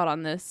my thought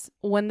on this.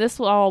 When this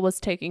all was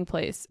taking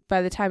place,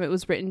 by the time it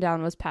was written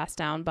down, was passed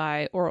down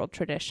by oral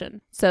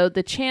tradition. So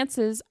the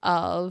chances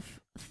of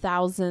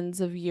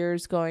thousands of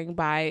years going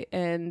by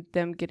and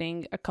them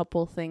getting a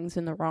couple things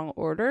in the wrong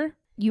order.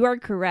 You are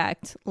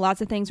correct.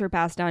 Lots of things were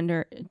passed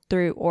down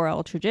through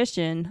oral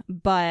tradition,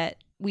 but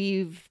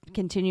we've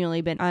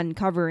continually been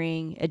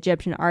uncovering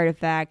Egyptian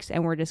artifacts,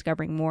 and we're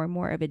discovering more and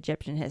more of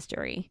Egyptian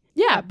history.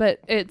 Yeah,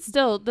 but it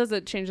still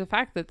doesn't change the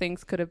fact that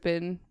things could have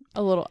been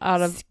a little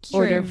out of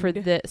order for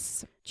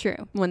this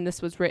True. when this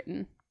was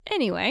written.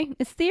 Anyway,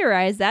 it's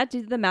theorized that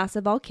due to the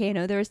massive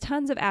volcano, there is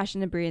tons of ash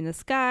and debris in the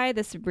sky.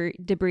 This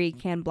debris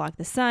can block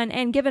the sun,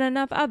 and given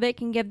enough of it,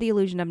 can give the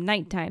illusion of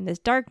nighttime. This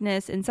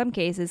darkness, in some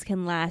cases,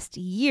 can last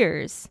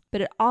years,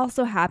 but it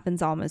also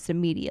happens almost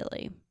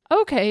immediately.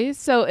 Okay,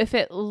 so if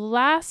it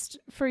lasts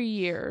for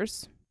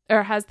years,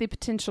 or has the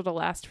potential to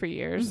last for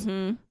years.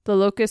 Mm-hmm. The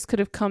locust could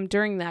have come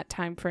during that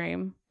time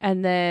frame,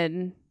 and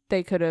then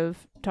they could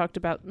have talked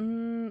about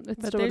it But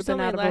still would have there's been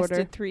only out of lasted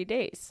order. 3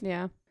 days.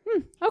 Yeah.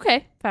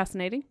 Okay.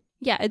 Fascinating.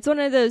 Yeah, it's one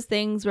of those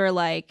things where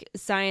like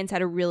science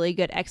had a really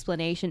good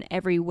explanation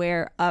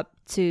everywhere up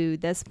to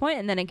this point,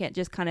 and then it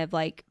just kind of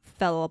like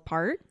fell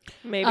apart.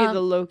 Maybe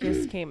the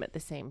locust came at the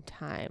same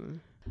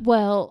time.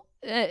 Well,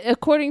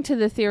 according to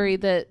the theory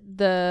that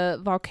the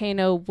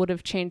volcano would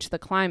have changed the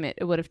climate,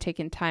 it would have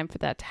taken time for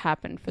that to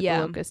happen for the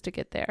locust to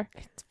get there.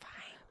 It's fine.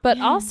 But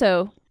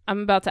also,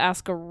 I'm about to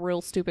ask a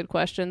real stupid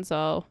question,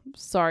 so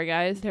sorry,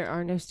 guys. There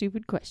are no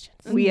stupid questions.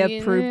 We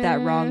have proved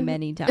that wrong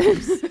many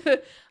times.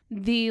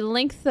 The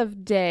length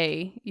of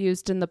day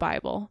used in the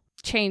Bible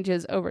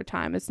changes over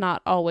time. It's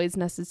not always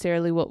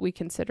necessarily what we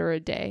consider a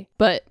day.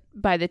 But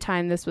by the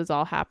time this was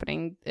all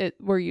happening,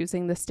 we're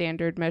using the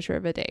standard measure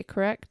of a day,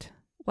 correct?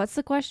 What's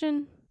the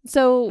question?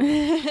 So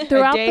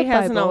throughout a day the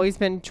hasn't Bible, always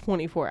been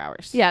 24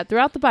 hours. yeah,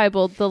 throughout the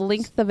Bible, the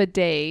length of a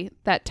day,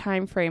 that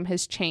time frame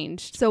has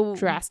changed So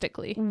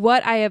drastically.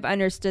 what I have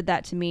understood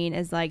that to mean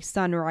is like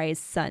sunrise,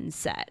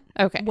 sunset.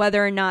 Okay.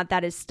 Whether or not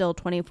that is still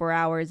 24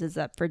 hours is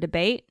up for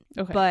debate.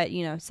 Okay.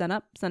 But, sun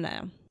up, sun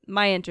down.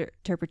 My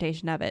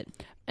interpretation of it.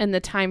 And the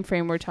time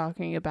frame we're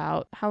talking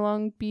about, how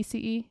long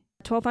BCE?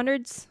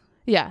 1200s?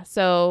 Yeah,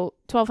 so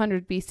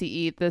 1200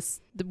 BCE,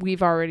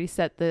 we've already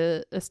set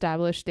the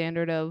established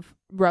standard of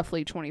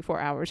roughly 24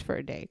 hours for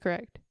a day,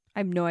 correct? I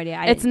have no idea.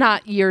 It's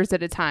not years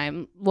at a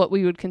time, what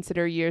we would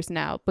consider years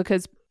now,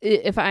 because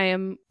if I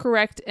am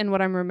correct in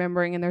what I'm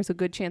remembering, and there's a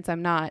good chance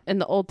I'm not, in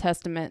the Old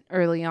Testament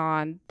early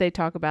on, they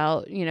talk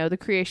about, the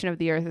creation of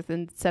the earth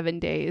within 7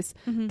 days.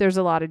 Mm-hmm. There's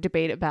a lot of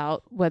debate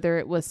about whether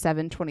it was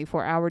 7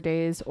 24-hour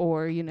days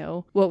or,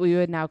 what we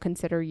would now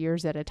consider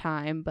years at a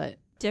time, but...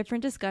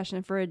 Different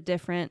discussion for a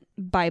different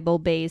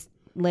Bible-based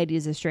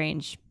Ladies of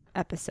Strange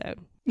episode.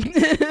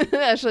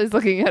 Ashley's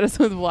looking at us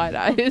with wide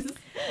eyes.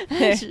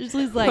 She's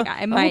like,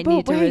 I might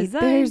need to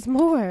resign. There's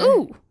more.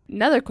 Ooh,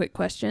 another quick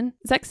question.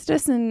 Is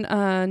Exodus in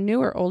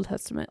New or Old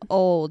Testament?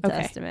 Old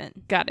Okay.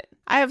 Testament. Got it.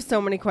 I have so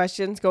many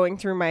questions going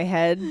through my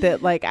head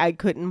that like I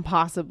couldn't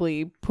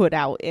possibly put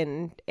out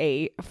in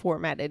a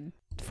formatted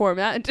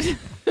Format.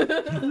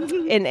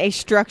 in a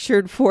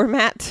structured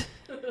format.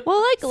 Well,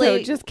 likely,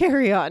 So just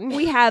carry on.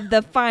 we have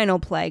the final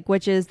plague,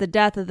 which is the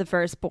death of the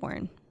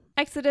firstborn.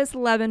 Exodus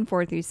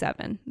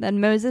 11:4-7. Then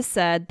Moses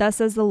said, "Thus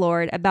says the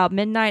Lord, about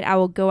midnight I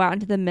will go out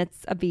into the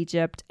midst of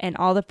Egypt, and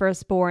all the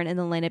firstborn in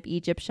the land of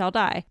Egypt shall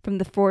die, from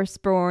the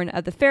firstborn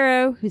of the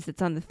Pharaoh who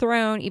sits on the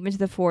throne, even to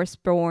the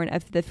firstborn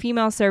of the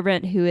female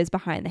servant who is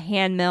behind the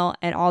handmill,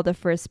 and all the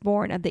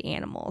firstborn of the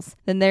animals.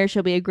 Then there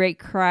shall be a great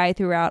cry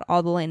throughout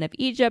all the land of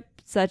Egypt,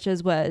 such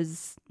as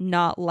was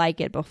not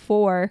like it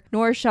before,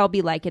 nor shall be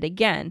like it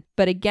again.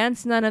 But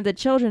against none of the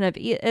children of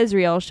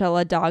Israel shall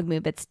a dog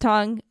move its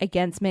tongue,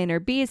 against man or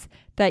beast,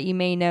 that you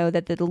may know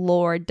that the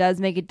Lord does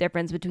make a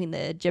difference between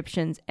the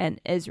Egyptians and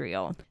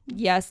Israel."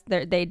 Yes,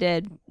 they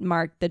did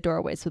mark the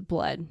doorways with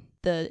blood.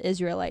 The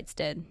Israelites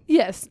did.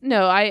 Yes.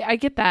 No, I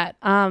get that.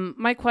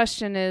 My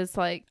question is,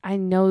 like, I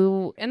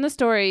know in the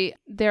story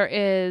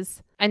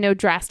I know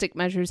drastic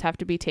measures have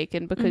to be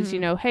taken because,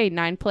 hey,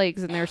 9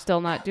 plagues and they're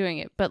still not doing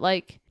it. But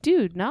like,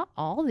 dude, not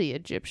all the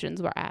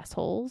Egyptians were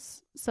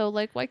assholes. So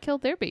like, why kill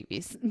their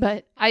babies?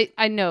 But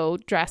I know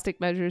drastic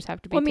measures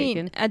have to be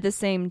taken. At the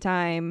same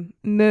time,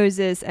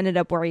 Moses ended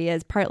up where he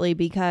is partly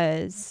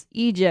because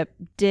Egypt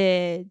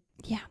did,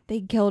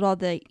 they killed all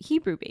the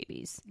Hebrew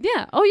babies.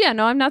 Yeah. Oh yeah.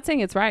 No, I'm not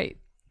saying it's right.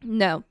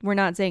 No, we're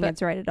not saying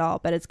it's right at all,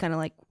 but it's kind of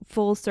like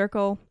full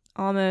circle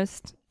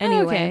almost.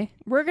 Anyway, Okay.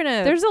 we're going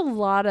to... There's a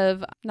lot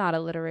of, not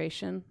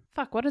alliteration.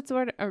 Fuck, what is the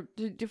word? Or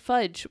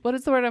fudge. What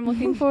is the word I'm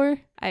looking for?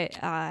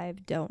 I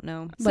don't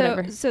know.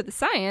 Whatever. So the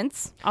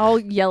science... I'll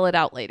yell it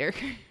out later.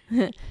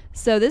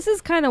 So this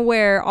is kind of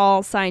where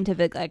all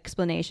scientific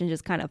explanation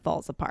just kind of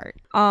falls apart.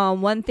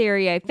 One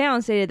theory I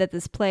found stated that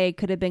this plague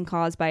could have been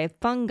caused by a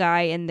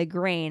fungi in the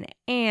grain,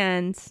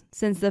 and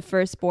since the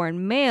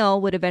firstborn male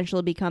would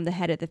eventually become the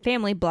head of the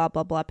family, blah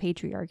blah blah,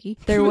 patriarchy,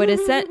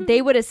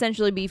 they would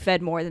essentially be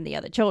fed more than the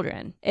other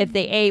children. If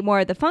they ate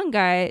more of the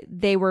fungi,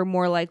 they were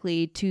more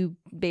likely to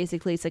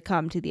basically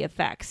succumb to the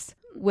effects,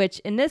 which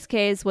in this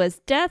case was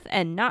death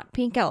and not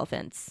pink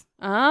elephants.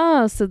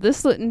 Ah, so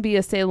this wouldn't be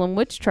a Salem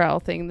witch trial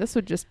thing. This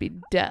would just be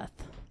death.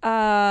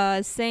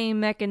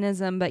 Same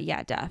mechanism, but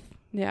death.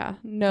 Yeah.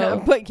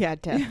 No. But yeah,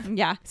 death.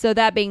 Yeah. So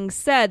that being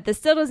said, this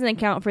still doesn't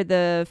account for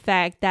the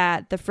fact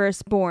that the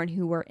firstborn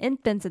who were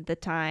infants at the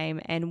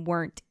time and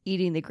weren't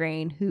eating the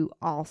grain who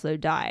also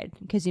died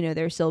because,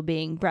 they're still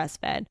being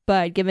breastfed.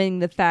 But given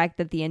the fact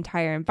that the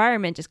entire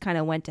environment just kind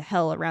of went to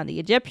hell around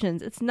the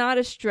Egyptians, it's not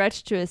a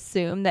stretch to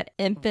assume that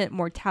infant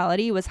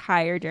mortality was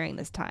higher during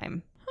this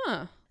time.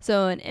 Huh.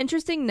 So an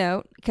interesting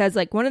note, because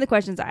one of the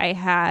questions I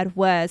had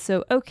was,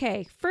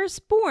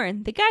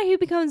 firstborn, the guy who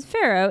becomes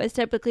Pharaoh is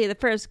typically the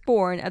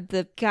firstborn of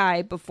the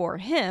guy before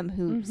him,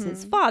 who's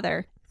his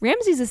father.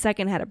 Ramses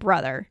II had a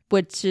brother,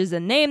 which is a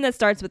name that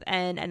starts with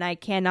N and I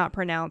cannot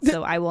pronounce,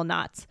 so I will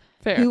not.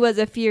 Fair. who was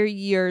a few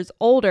years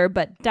older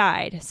but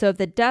died. So if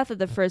the death of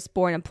the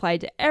firstborn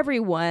applied to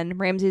everyone,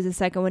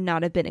 Ramses II would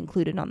not have been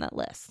included on that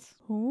list.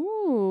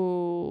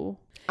 Ooh.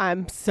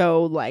 I'm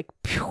so like,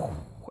 phew,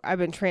 I've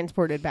been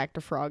transported back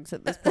to frogs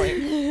at this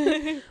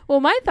point. Well,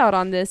 my thought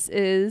on this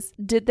is,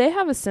 did they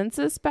have a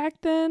census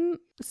back then?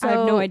 So, I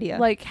have no idea.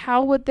 Like,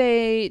 how would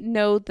they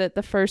know that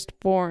the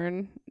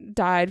firstborn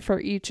died for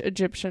each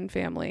Egyptian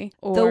family?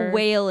 Or The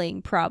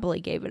wailing probably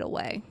gave it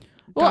away.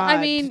 Well, I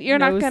God mean, you're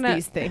not knows gonna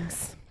these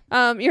things.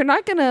 you're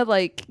not gonna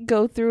like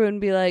go through and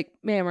be like,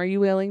 ma'am, are you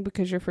wailing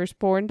because your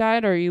firstborn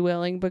died, or are you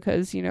wailing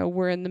because, you know,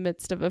 we're in the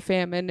midst of a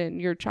famine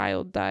and your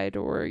child died,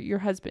 or your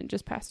husband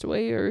just passed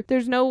away? Or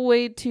there's no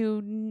way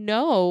to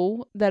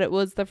know that it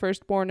was the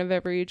firstborn of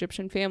every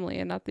Egyptian family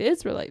and not the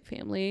Israelite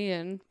family.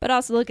 And But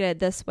also look at it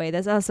this way.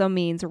 This also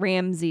means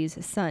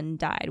Ramses' son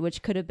died,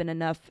 which could have been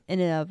enough in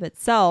and of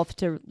itself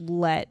to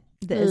let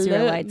the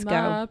Israelites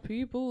let my go.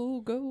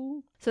 people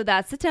go. So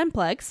that's the 10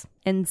 plagues.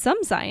 In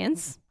some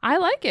science, I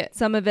like it.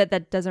 some of it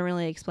that doesn't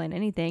really explain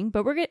anything,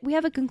 but we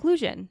have a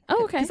conclusion.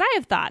 Oh, okay. Because I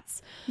have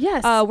thoughts.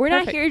 Yes. We're not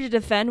perfect. here to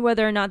defend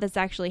whether or not this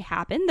actually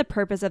happened. The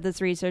purpose of this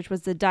research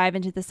was to dive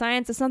into the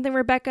science of something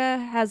Rebecca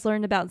has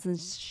learned about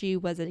since she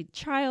was a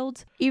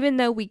child. Even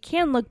though we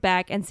can look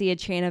back and see a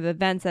chain of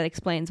events that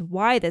explains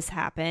why this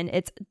happened,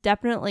 it's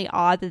definitely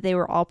odd that they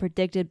were all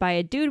predicted by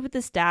a dude with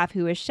a staff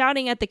who was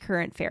shouting at the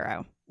current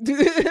pharaoh.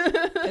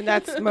 And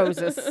that's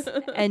Moses.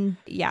 And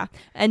yeah,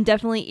 and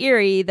definitely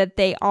eerie that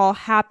they all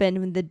happened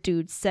when the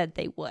dude said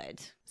they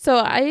would. So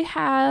I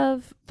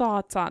have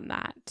thoughts on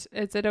that.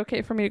 Is it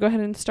okay for me to go ahead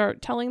and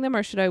start telling them,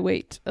 or should I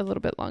wait a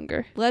little bit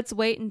longer? Let's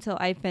wait until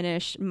I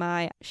finish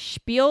my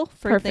spiel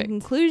for Perfect. the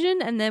conclusion,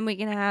 and then we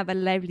can have a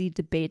lively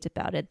debate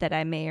about it that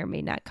I may or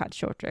may not cut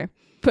shorter.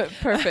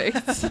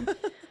 Perfect.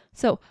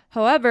 So,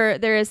 however,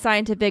 there is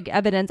scientific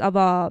evidence of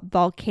a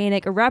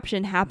volcanic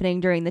eruption happening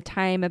during the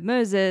time of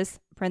Moses,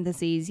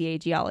 parentheses, yay,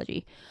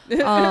 geology.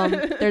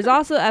 There's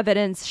also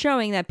evidence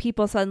showing that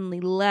people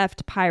suddenly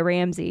left Pi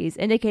Ramses,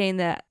 indicating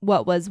that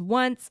what was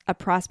once a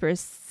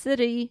prosperous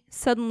city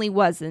suddenly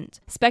wasn't.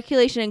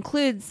 Speculation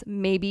includes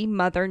maybe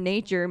Mother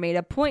Nature made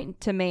a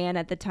point to man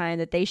at the time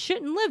that they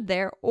shouldn't live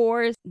there,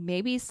 or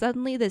maybe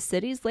suddenly the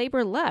city's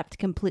labor left,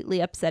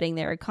 completely upsetting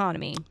their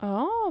economy.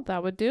 Oh,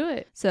 that would do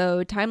it.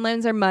 So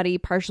timelines are muddy,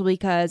 partially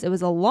because it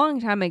was a long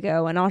time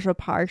ago, and also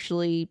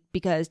partially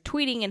because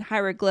tweeting in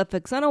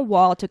hieroglyphics on a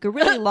wall took a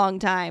really long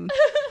time.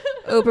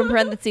 Open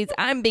parentheses,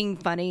 I'm being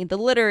funny. The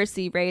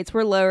literacy rates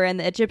were lower and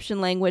the Egyptian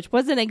language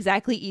wasn't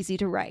exactly easy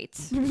to write.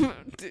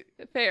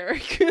 Fair.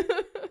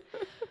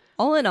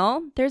 All in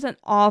all, there's an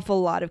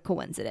awful lot of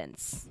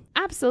coincidence.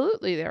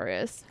 Absolutely there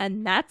is.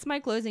 And that's my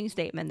closing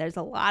statement. There's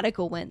a lot of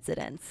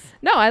coincidence.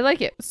 No, I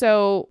like it.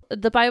 So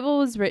the Bible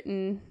was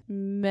written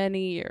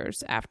many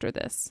years after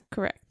this,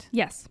 correct?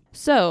 Yes.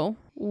 So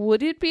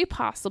would it be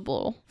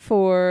possible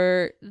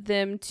for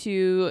them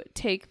to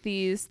take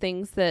these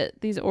things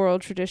these oral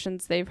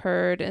traditions they've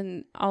heard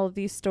and all of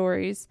these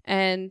stories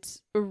and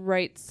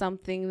write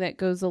something that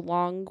goes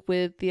along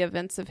with the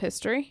events of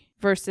history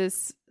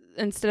versus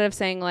instead of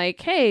saying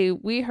like, hey,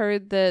 we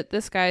heard that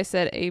this guy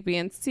said A, B,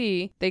 and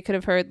C, they could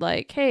have heard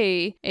like,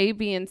 hey, A,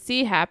 B, and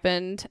C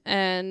happened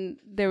and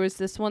there was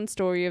this one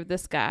story of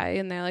this guy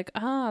and they're like,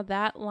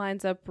 that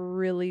lines up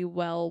really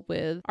well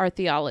with our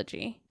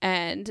theology.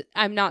 And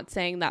I'm not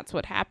saying that's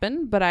what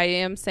happened, but I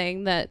am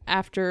saying that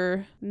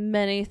after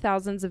many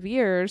thousands of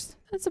years,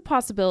 it's a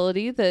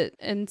possibility that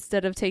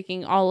instead of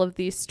taking all of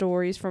these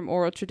stories from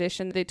oral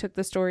tradition, they took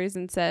the stories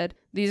and said,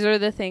 these are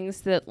the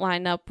things that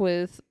line up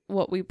with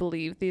what we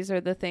believe. These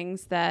are the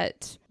things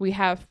that we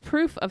have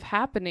proof of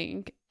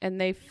happening, and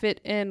they fit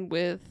in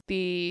with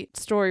the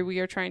story we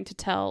are trying to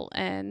tell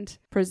and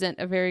present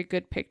a very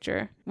good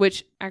picture,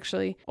 which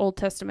actually Old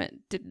Testament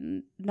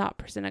did not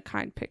present a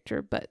kind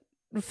picture, but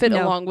fit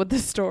along with the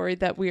story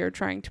that we are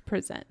trying to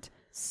present.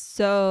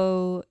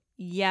 So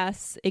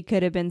yes, it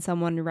could have been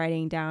someone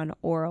writing down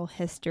oral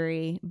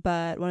history,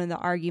 but one of the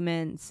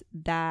arguments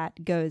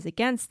that goes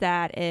against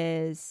that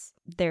is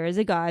there is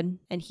a God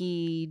and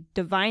he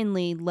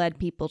divinely led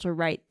people to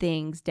write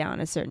things down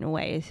a certain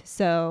way.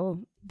 So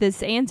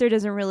this answer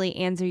doesn't really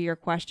answer your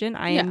question.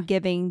 I am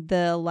giving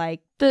the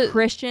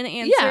Christian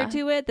answer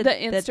to it. The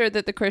answer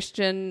that the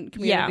Christian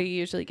community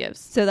usually gives.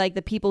 So like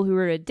the people who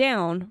wrote it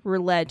down were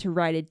led to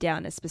write it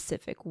down a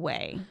specific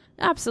way.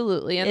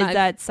 Absolutely. And is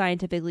that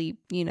scientifically,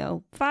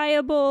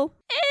 viable?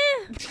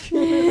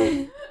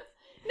 No,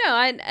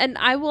 and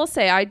I will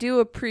say I do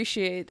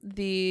appreciate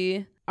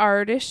the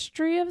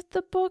artistry of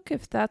the book,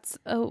 if that's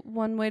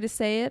one way to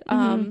say it.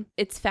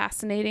 It's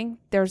fascinating.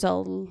 There's a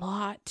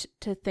lot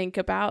to think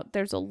about.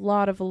 There's a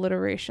lot of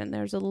alliteration.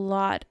 There's a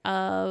lot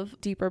of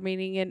deeper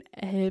meaning in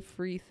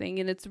everything,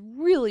 and it's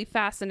really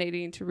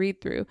fascinating to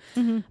read through.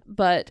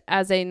 But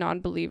as a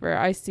non-believer,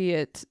 I see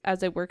it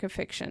as a work of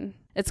fiction.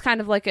 It's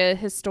kind of like a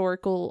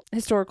historical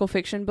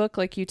fiction book.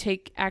 Like you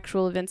take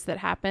actual events that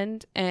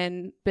happened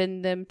and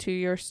bend them to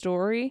your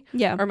story,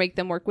 or make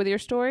them work with your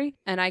story.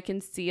 And I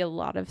can see a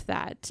lot of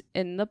that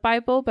in the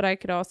Bible, but I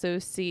could also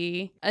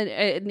see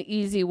an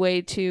easy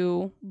way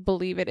to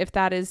believe it. If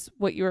that is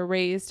what you were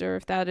raised, or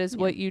if that is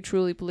what you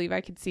truly believe,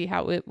 I could see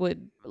how it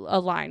would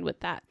align with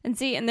that. And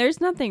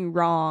there's nothing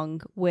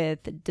wrong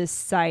with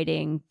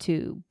deciding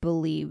to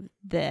believe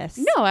this.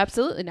 No,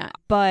 absolutely not.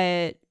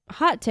 But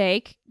hot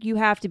take, you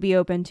have to be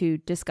open to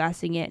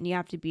discussing it, and you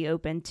have to be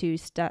open to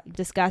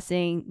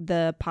discussing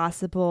the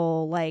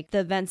possible, like, the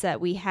events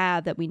that we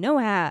know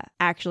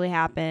actually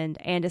happened,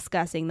 and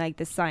discussing like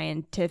the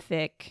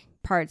scientific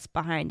parts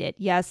behind it.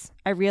 Yes,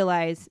 I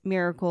realize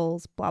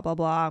miracles, blah blah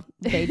blah,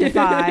 they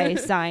defy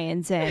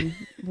science and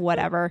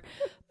whatever,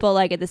 but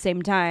like at the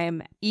same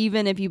time,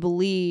 even if you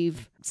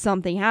believe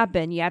something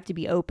happened, you have to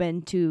be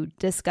open to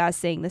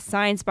discussing the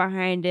science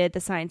behind it,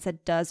 the science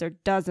that does or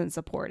doesn't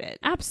support it.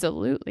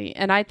 Absolutely.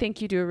 And I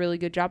think you do a really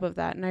good job of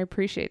that, and I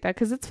appreciate that,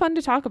 because it's fun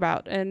to talk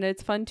about, and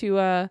it's fun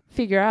to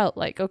figure out,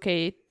 like,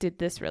 okay, did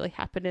this really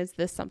happen? Is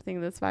this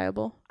something that's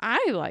viable?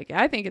 I like it.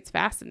 I think it's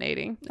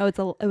fascinating.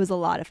 Oh, it was a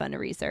lot of fun to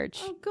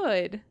research. Oh,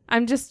 good.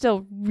 I'm just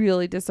still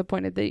really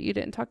disappointed that you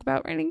didn't talk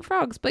about raining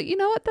frogs, but you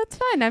know what? That's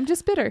fine. I'm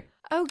just bitter.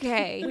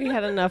 Okay. We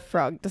had enough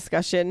frog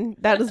discussion.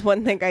 That is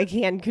one thing I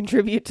can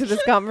contribute to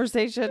this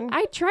conversation.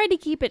 I tried to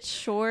keep it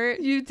short.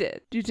 You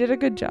did. You did a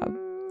good job.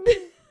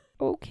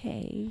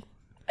 Okay.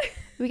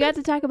 We got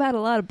to talk about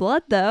a lot of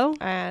blood, though.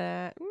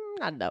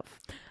 Not enough,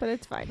 but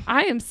it's fine.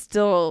 I am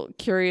still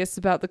curious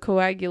about the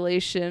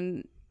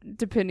coagulation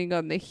depending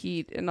on the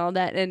heat and all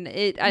that, and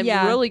I'm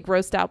really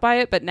grossed out by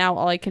it, but now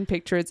all I can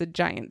picture is a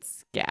giant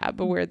scab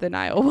where the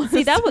Nile was.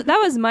 See, that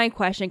was my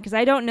question, because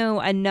I don't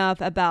know enough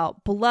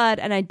about blood,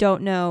 and I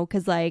don't know,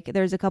 because like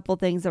there's a couple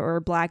things that were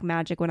black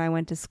magic when I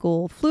went to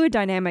school. Fluid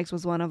dynamics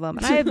was one of them,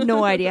 and I have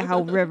no idea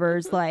how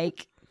rivers,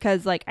 like,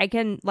 because like I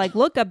can like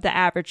look up the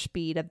average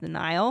speed of the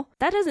Nile.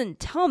 That doesn't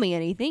tell me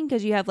anything,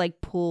 because you have like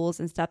pools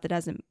and stuff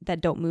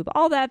that don't move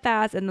all that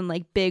fast, and then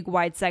like big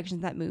wide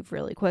sections that move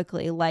really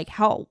quickly. Like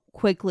how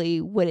quickly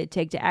would it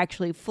take to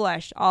actually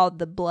flush all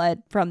the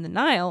blood from the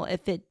Nile?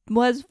 If it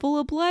was full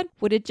of blood,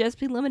 would it just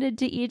be limited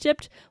to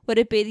Egypt? Would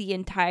it be the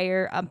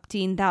entire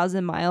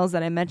 18,000 miles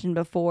that I mentioned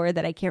before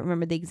that I can't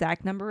remember the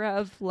exact number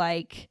of?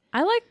 Like,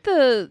 I like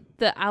the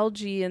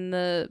algae and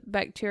the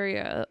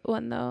bacteria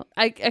one, though.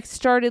 I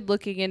started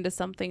looking into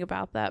something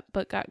about that,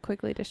 but got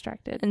quickly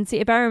distracted. And see,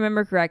 if I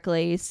remember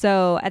correctly,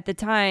 so at the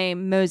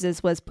time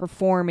Moses was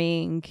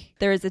performing,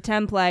 there was the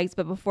 10 plagues,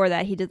 but before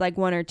that he did like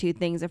one or two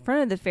things in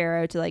front of the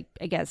Pharaoh to like,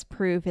 I guess,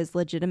 prove his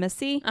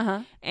legitimacy.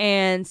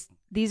 And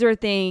these are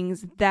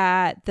things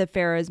that the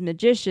Pharaoh's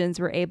magicians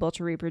were able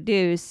to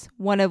reproduce,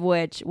 one of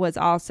which was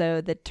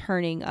also the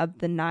turning of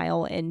the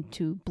Nile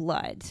into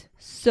blood.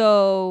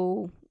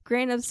 So,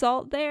 grain of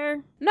salt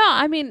there? No,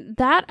 I mean,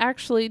 that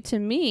actually, to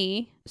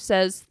me,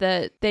 says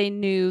that they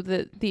knew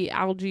that the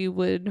algae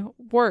would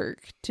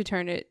work to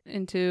turn it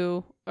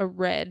into a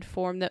red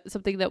form, that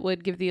something that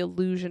would give the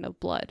illusion of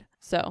blood.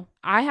 So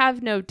I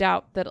have no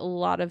doubt that a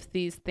lot of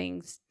these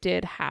things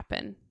did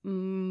happen.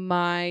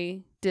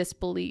 My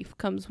disbelief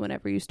comes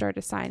whenever you start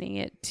assigning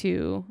it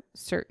to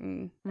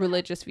certain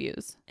religious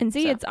views. And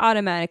see, it's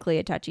automatically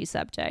a touchy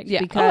subject.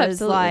 Yeah.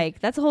 Because like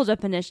that's the whole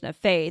definition of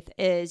faith,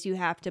 is you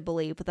have to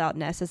believe without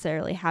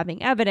necessarily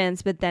having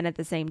evidence, but then at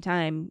the same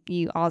time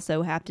you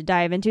also have to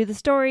dive into the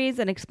stories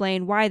and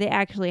explain why they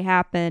actually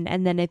happened.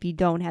 And then if you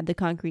don't have the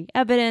concrete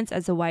evidence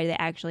as to why they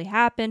actually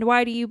happened,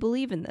 why do you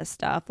believe in this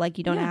stuff? Like,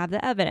 you don't have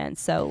the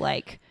evidence. So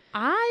like,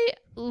 I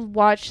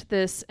watched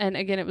this, and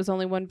again, it was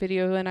only one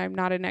video, and I'm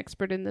not an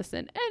expert in this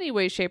in any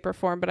way, shape, or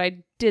form, but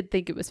I did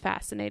think it was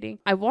fascinating.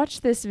 I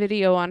watched this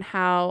video on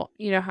how,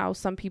 how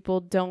some people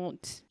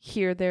don't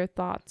hear their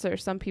thoughts, or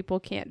some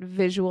people can't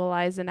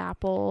visualize an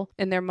apple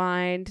in their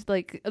mind.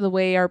 Like, the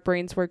way our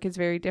brains work is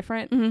very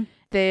different. Mm-hmm.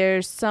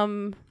 There's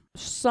some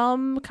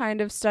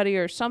kind of study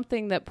or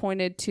something that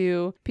pointed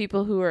to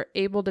people who are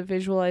able to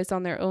visualize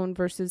on their own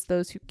versus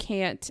those who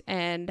can't,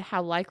 and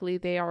how likely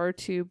they are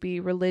to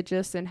be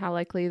religious, and how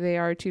likely they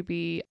are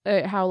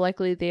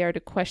to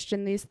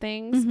question these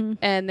things. Mm-hmm.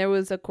 And there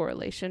was a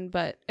correlation,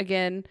 but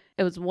again,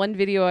 it was one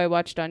video I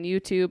watched on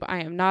YouTube.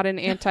 I am not an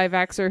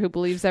anti-vaxxer who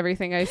believes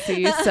everything I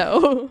see,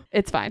 so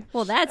it's fine.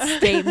 Well, that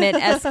statement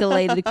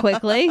escalated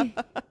quickly.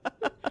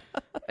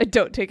 I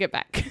don't take it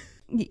back.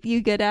 You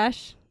good,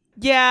 Ash?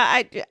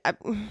 Yeah,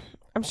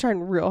 I'm trying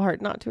real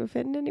hard not to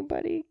offend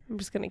anybody. I'm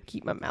just going to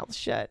keep my mouth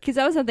shut. Because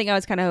that was something I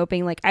was kind of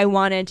hoping, like, I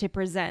wanted to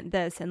present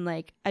this and,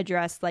 like,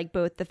 address, like,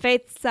 both the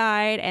faith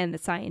side and the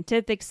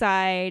scientific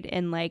side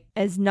in, like,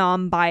 as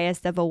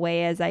non-biased of a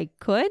way as I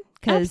could.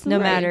 Because no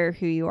Absolutely. matter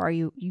who you are,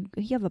 you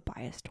have a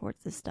bias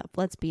towards this stuff.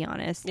 Let's be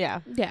honest. Yeah.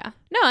 Yeah.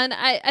 No, and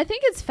I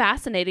think it's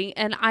fascinating.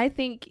 And I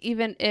think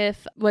even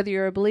if, whether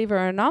you're a believer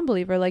or a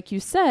non-believer, like you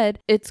said,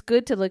 it's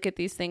good to look at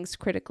these things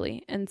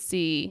critically and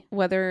see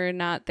whether or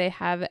not they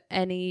have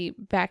any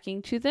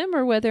backing to them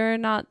or whether or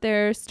not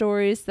they're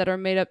stories that are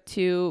made up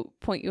to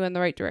point you in the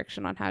right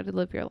direction on how to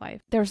live your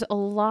life. There's a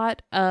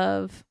lot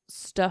of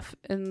stuff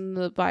in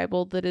the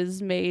Bible that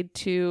is made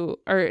to,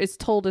 or is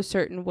told a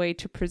certain way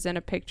to present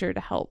a picture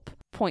to help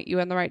point you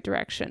in the right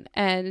direction.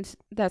 And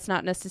that's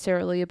not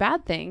necessarily a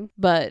bad thing,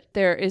 but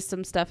there is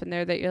some stuff in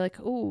there that you're like,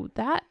 oh,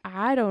 that,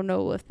 I don't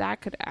know if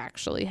that could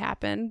actually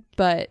happen,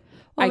 but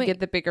Well, I get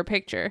the bigger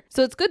picture.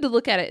 So it's good to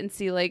look at it and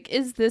see, like,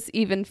 is this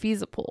even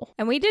feasible?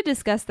 And we did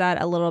discuss that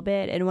a little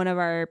bit in one of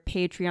our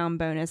Patreon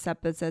bonus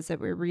episodes that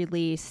we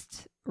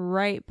released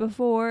right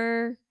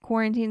before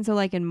quarantine, so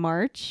like in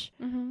March,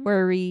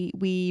 where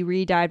we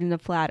re-dived into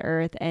flat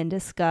earth and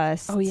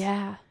discussed Oh,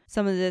 yeah.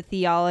 some of the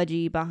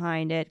theology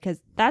behind it, because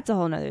that's a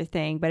whole nother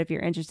thing. But if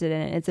you're interested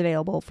in it, it's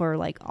available for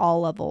like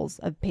all levels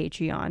of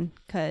Patreon,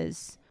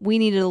 because we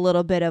needed a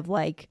little bit of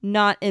like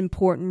not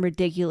important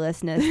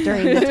ridiculousness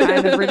during the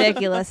time of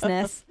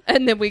ridiculousness.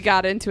 And then we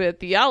got into a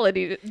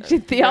theology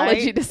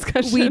Right?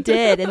 discussion. We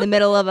did in the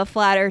middle of a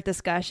flat earth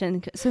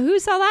discussion. So who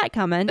saw that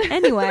coming?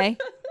 Anyway.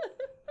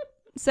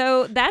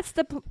 So that's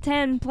the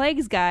 10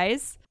 plagues,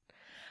 guys.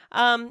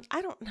 I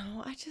don't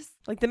know. I just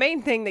like the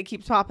main thing that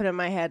keeps popping in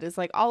my head is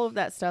like all of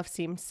that stuff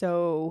seems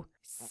so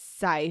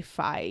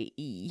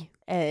sci-fi-y.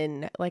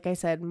 And like I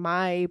said,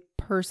 my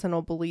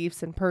personal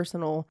beliefs and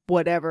personal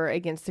whatever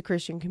against the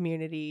Christian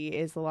community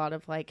is a lot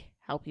of like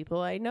how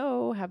people I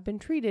know have been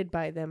treated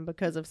by them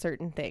because of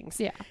certain things.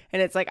 Yeah.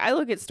 And it's like I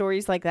look at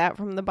stories like that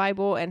from the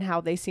Bible and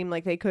how they seem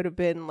like they could have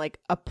been like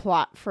a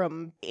plot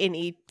from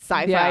any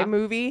sci-fi Yeah.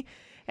 movie.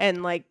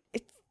 And like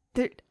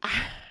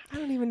I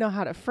don't even know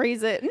how to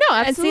phrase it. No,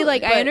 And absolutely. see,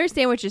 like, I but-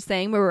 understand what you're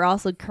saying, but we're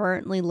also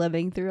currently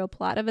living through a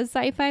plot of a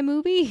sci-fi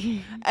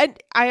movie. And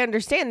I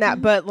understand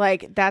that, but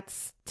like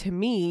that's to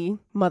me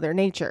Mother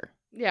Nature.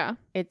 Yeah.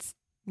 It's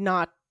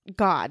not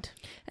God.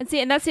 And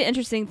see, and that's the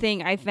interesting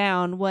thing I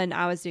found when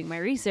I was doing my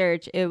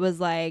research. It was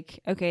like,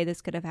 okay,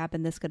 this could have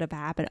happened. This could have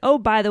happened. Oh,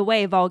 by the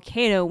way,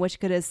 volcano,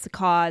 which could have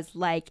caused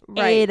like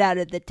 8 out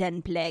of the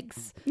 10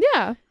 plagues.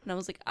 Yeah. And I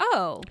was like,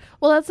 oh,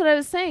 Well, that's what I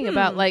was saying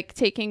about like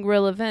taking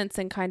real events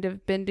and kind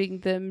of bending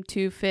them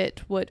to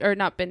fit what, or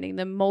not bending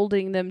them,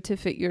 molding them to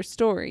fit your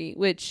story,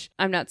 which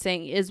I'm not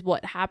saying is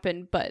what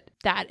happened, but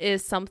that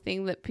is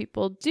something that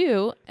people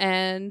do.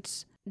 And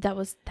that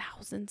was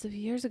thousands of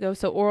years ago.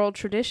 So oral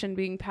tradition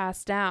being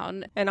passed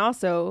down. And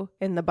also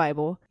in the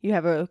Bible, you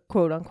have a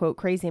quote unquote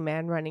crazy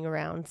man running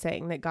around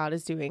saying that God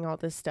is doing all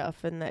this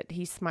stuff and that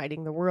he's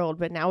smiting the world.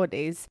 But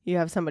nowadays you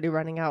have somebody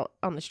running out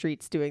on the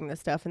streets doing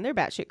this stuff and they're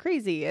batshit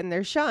crazy and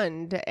they're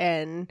shunned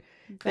and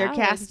they're Valid.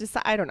 cast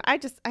aside. I don't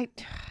know.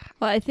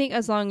 well, I think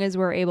as long as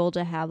we're able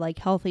to have like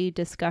healthy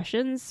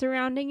discussions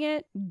surrounding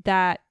it,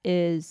 that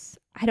is,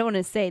 I don't want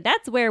to say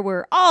that's where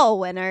we're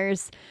all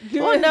winners.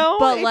 Well, no,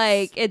 but it's-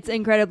 like it's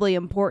incredibly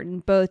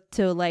important both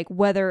to like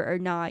whether or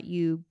not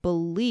you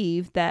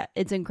believe that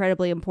it's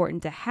incredibly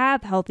important to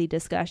have healthy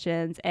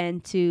discussions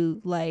and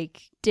to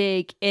like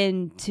dig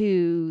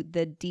into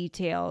the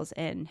details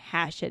and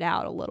hash it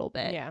out a little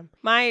bit. Yeah.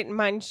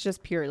 Mine's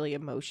just purely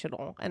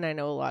emotional. And I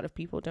know a lot of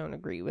people don't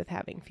agree with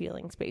having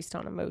feelings based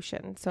on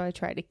emotion. So I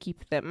try to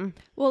keep them.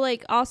 Well,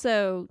 like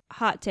also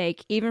hot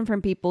take, even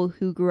from people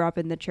who grew up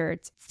in the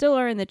church, still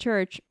are in the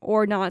church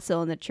or not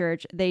still in the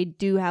church, they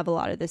do have a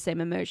lot of the same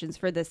emotions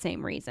for the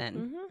same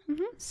reason.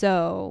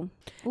 So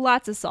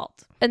lots of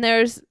salt. And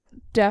there's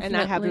definitely.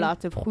 And I have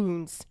lots of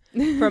wounds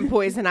from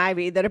poison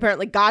ivy that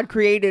apparently God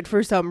created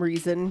for some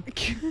reason.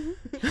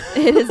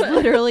 It is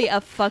literally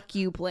a fuck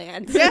you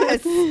plant.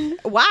 Yes.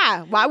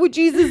 Why? Why would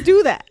Jesus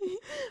do that?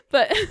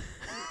 But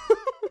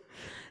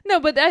no,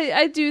 but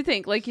I do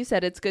think, like you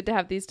said, it's good to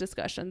have these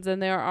discussions.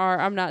 And there are,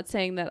 I'm not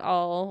saying that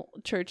all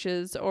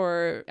churches,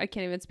 or I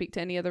can't even speak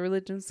to any other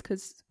religions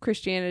because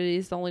Christianity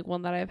is the only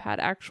one that I've had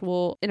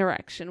actual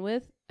interaction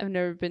with. I've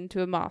never been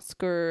to a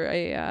mosque or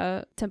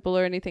a temple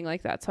or anything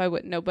like that, so I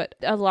wouldn't know. But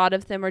a lot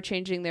of them are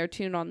changing their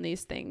tune on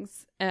these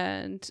things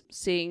and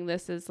seeing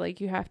this as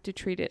like you have to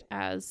treat it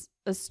as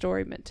a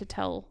story meant to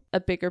tell a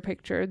bigger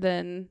picture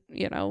than,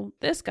 you know,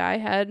 this guy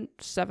had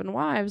 7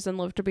 wives and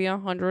lived to be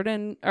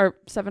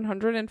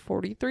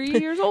 743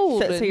 years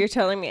old. So you're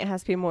telling me it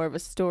has to be more of a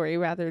story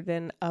rather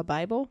than a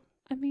Bible?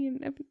 I mean,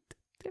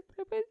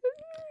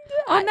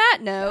 On that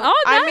note,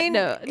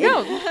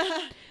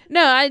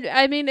 No,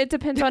 I mean, it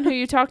depends on who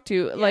you talk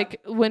to. Like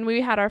when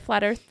we had our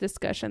flat earth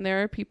discussion,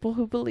 there are people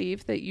who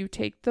believe that you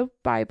take the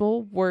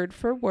Bible word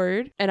for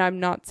word. And I'm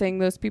not saying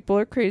those people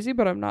are crazy,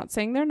 but I'm not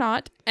saying they're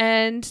not.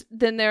 And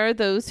then there are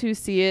those who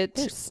see it.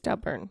 They're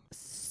stubborn.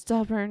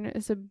 Stubborn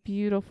is a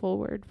beautiful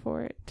word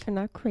for it. They're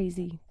not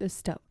crazy. They're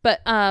stubborn.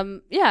 But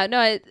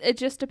it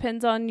just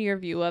depends on your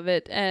view of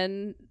it.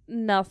 And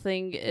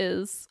nothing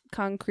is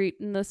concrete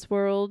in this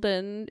world.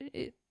 And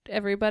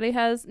everybody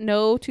has.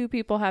 No two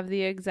people have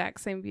the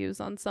exact same views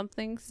on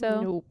something.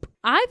 So Nope.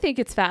 I think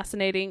it's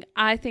fascinating.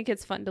 I think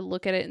it's fun to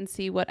look at it and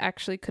see what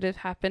actually could have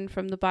happened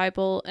from the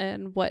Bible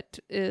and what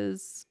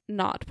is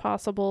not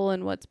possible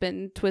and what's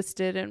been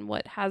twisted and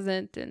what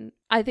hasn't. And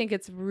I think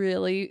it's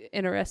really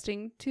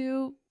interesting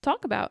to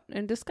talk about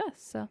and discuss.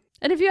 So,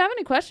 and if you have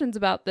any questions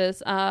about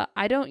this,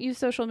 I don't use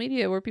social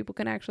media where people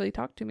can actually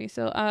talk to me.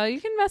 So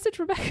you can message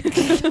Rebecca.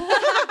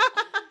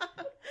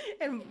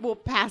 And we'll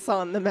pass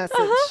on the message.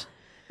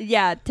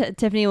 Yeah,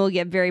 Tiffany will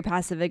get very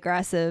passive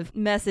aggressive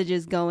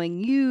messages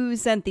going, you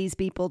sent these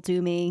people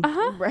to me.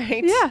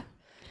 Right? Yeah.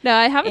 No,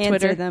 I have a Answer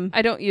Twitter. them.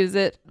 I don't use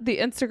it. The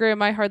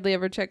Instagram, I hardly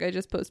ever check. I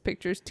just post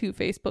pictures to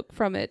Facebook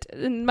from it.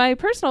 And my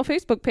personal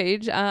Facebook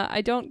page,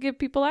 I don't give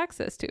people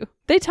access to.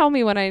 They tell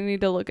me when I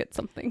need to look at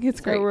something.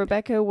 It's great. So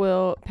Rebecca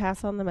will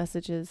pass on the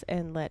messages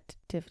and let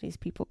Tiffany's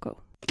people go.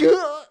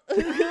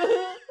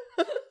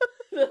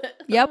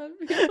 Yep.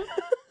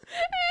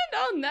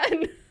 And on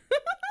that,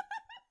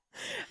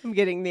 I'm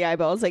getting the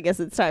eyeballs. I guess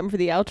it's time for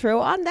the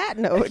outro. On that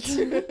note,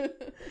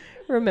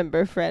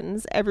 remember,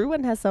 friends,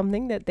 everyone has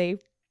something that they...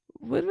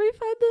 would we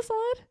find this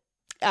odd?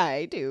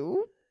 I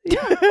do.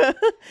 Yeah.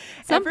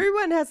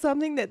 Everyone has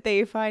something that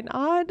they find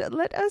odd.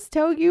 Let us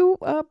tell you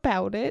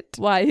about it.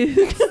 Why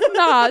it's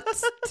not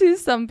to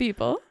some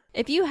people.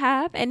 If you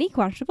have any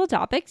questionable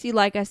topics you'd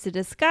like us to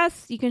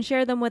discuss, you can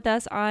share them with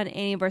us on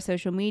any of our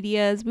social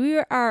medias. We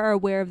are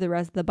aware of the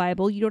rest of the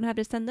Bible. You don't have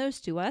to send those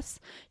to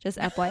us. Just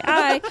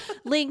FYI.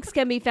 Links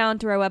can be found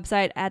through our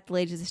website at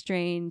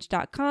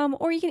theladiesestrange.com,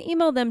 or you can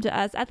email them to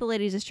us at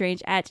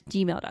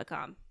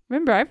theladiesestrange@gmail.com.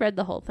 Remember, I've read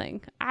the whole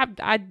thing.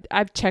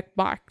 I've checked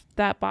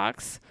that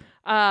box.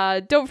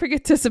 Don't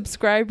forget to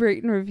subscribe,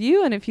 rate, and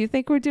review. And if you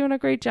think we're doing a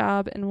great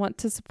job and want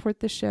to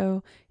support the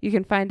show, you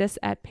can find us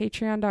at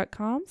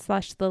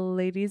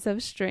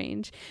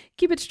patreon.com/theladiesofstrange.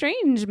 Keep it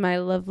strange, my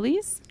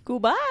lovelies.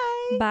 Goodbye.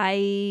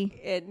 Bye.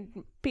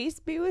 And peace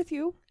be with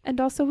you.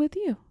 And also with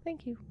you.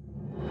 Thank you.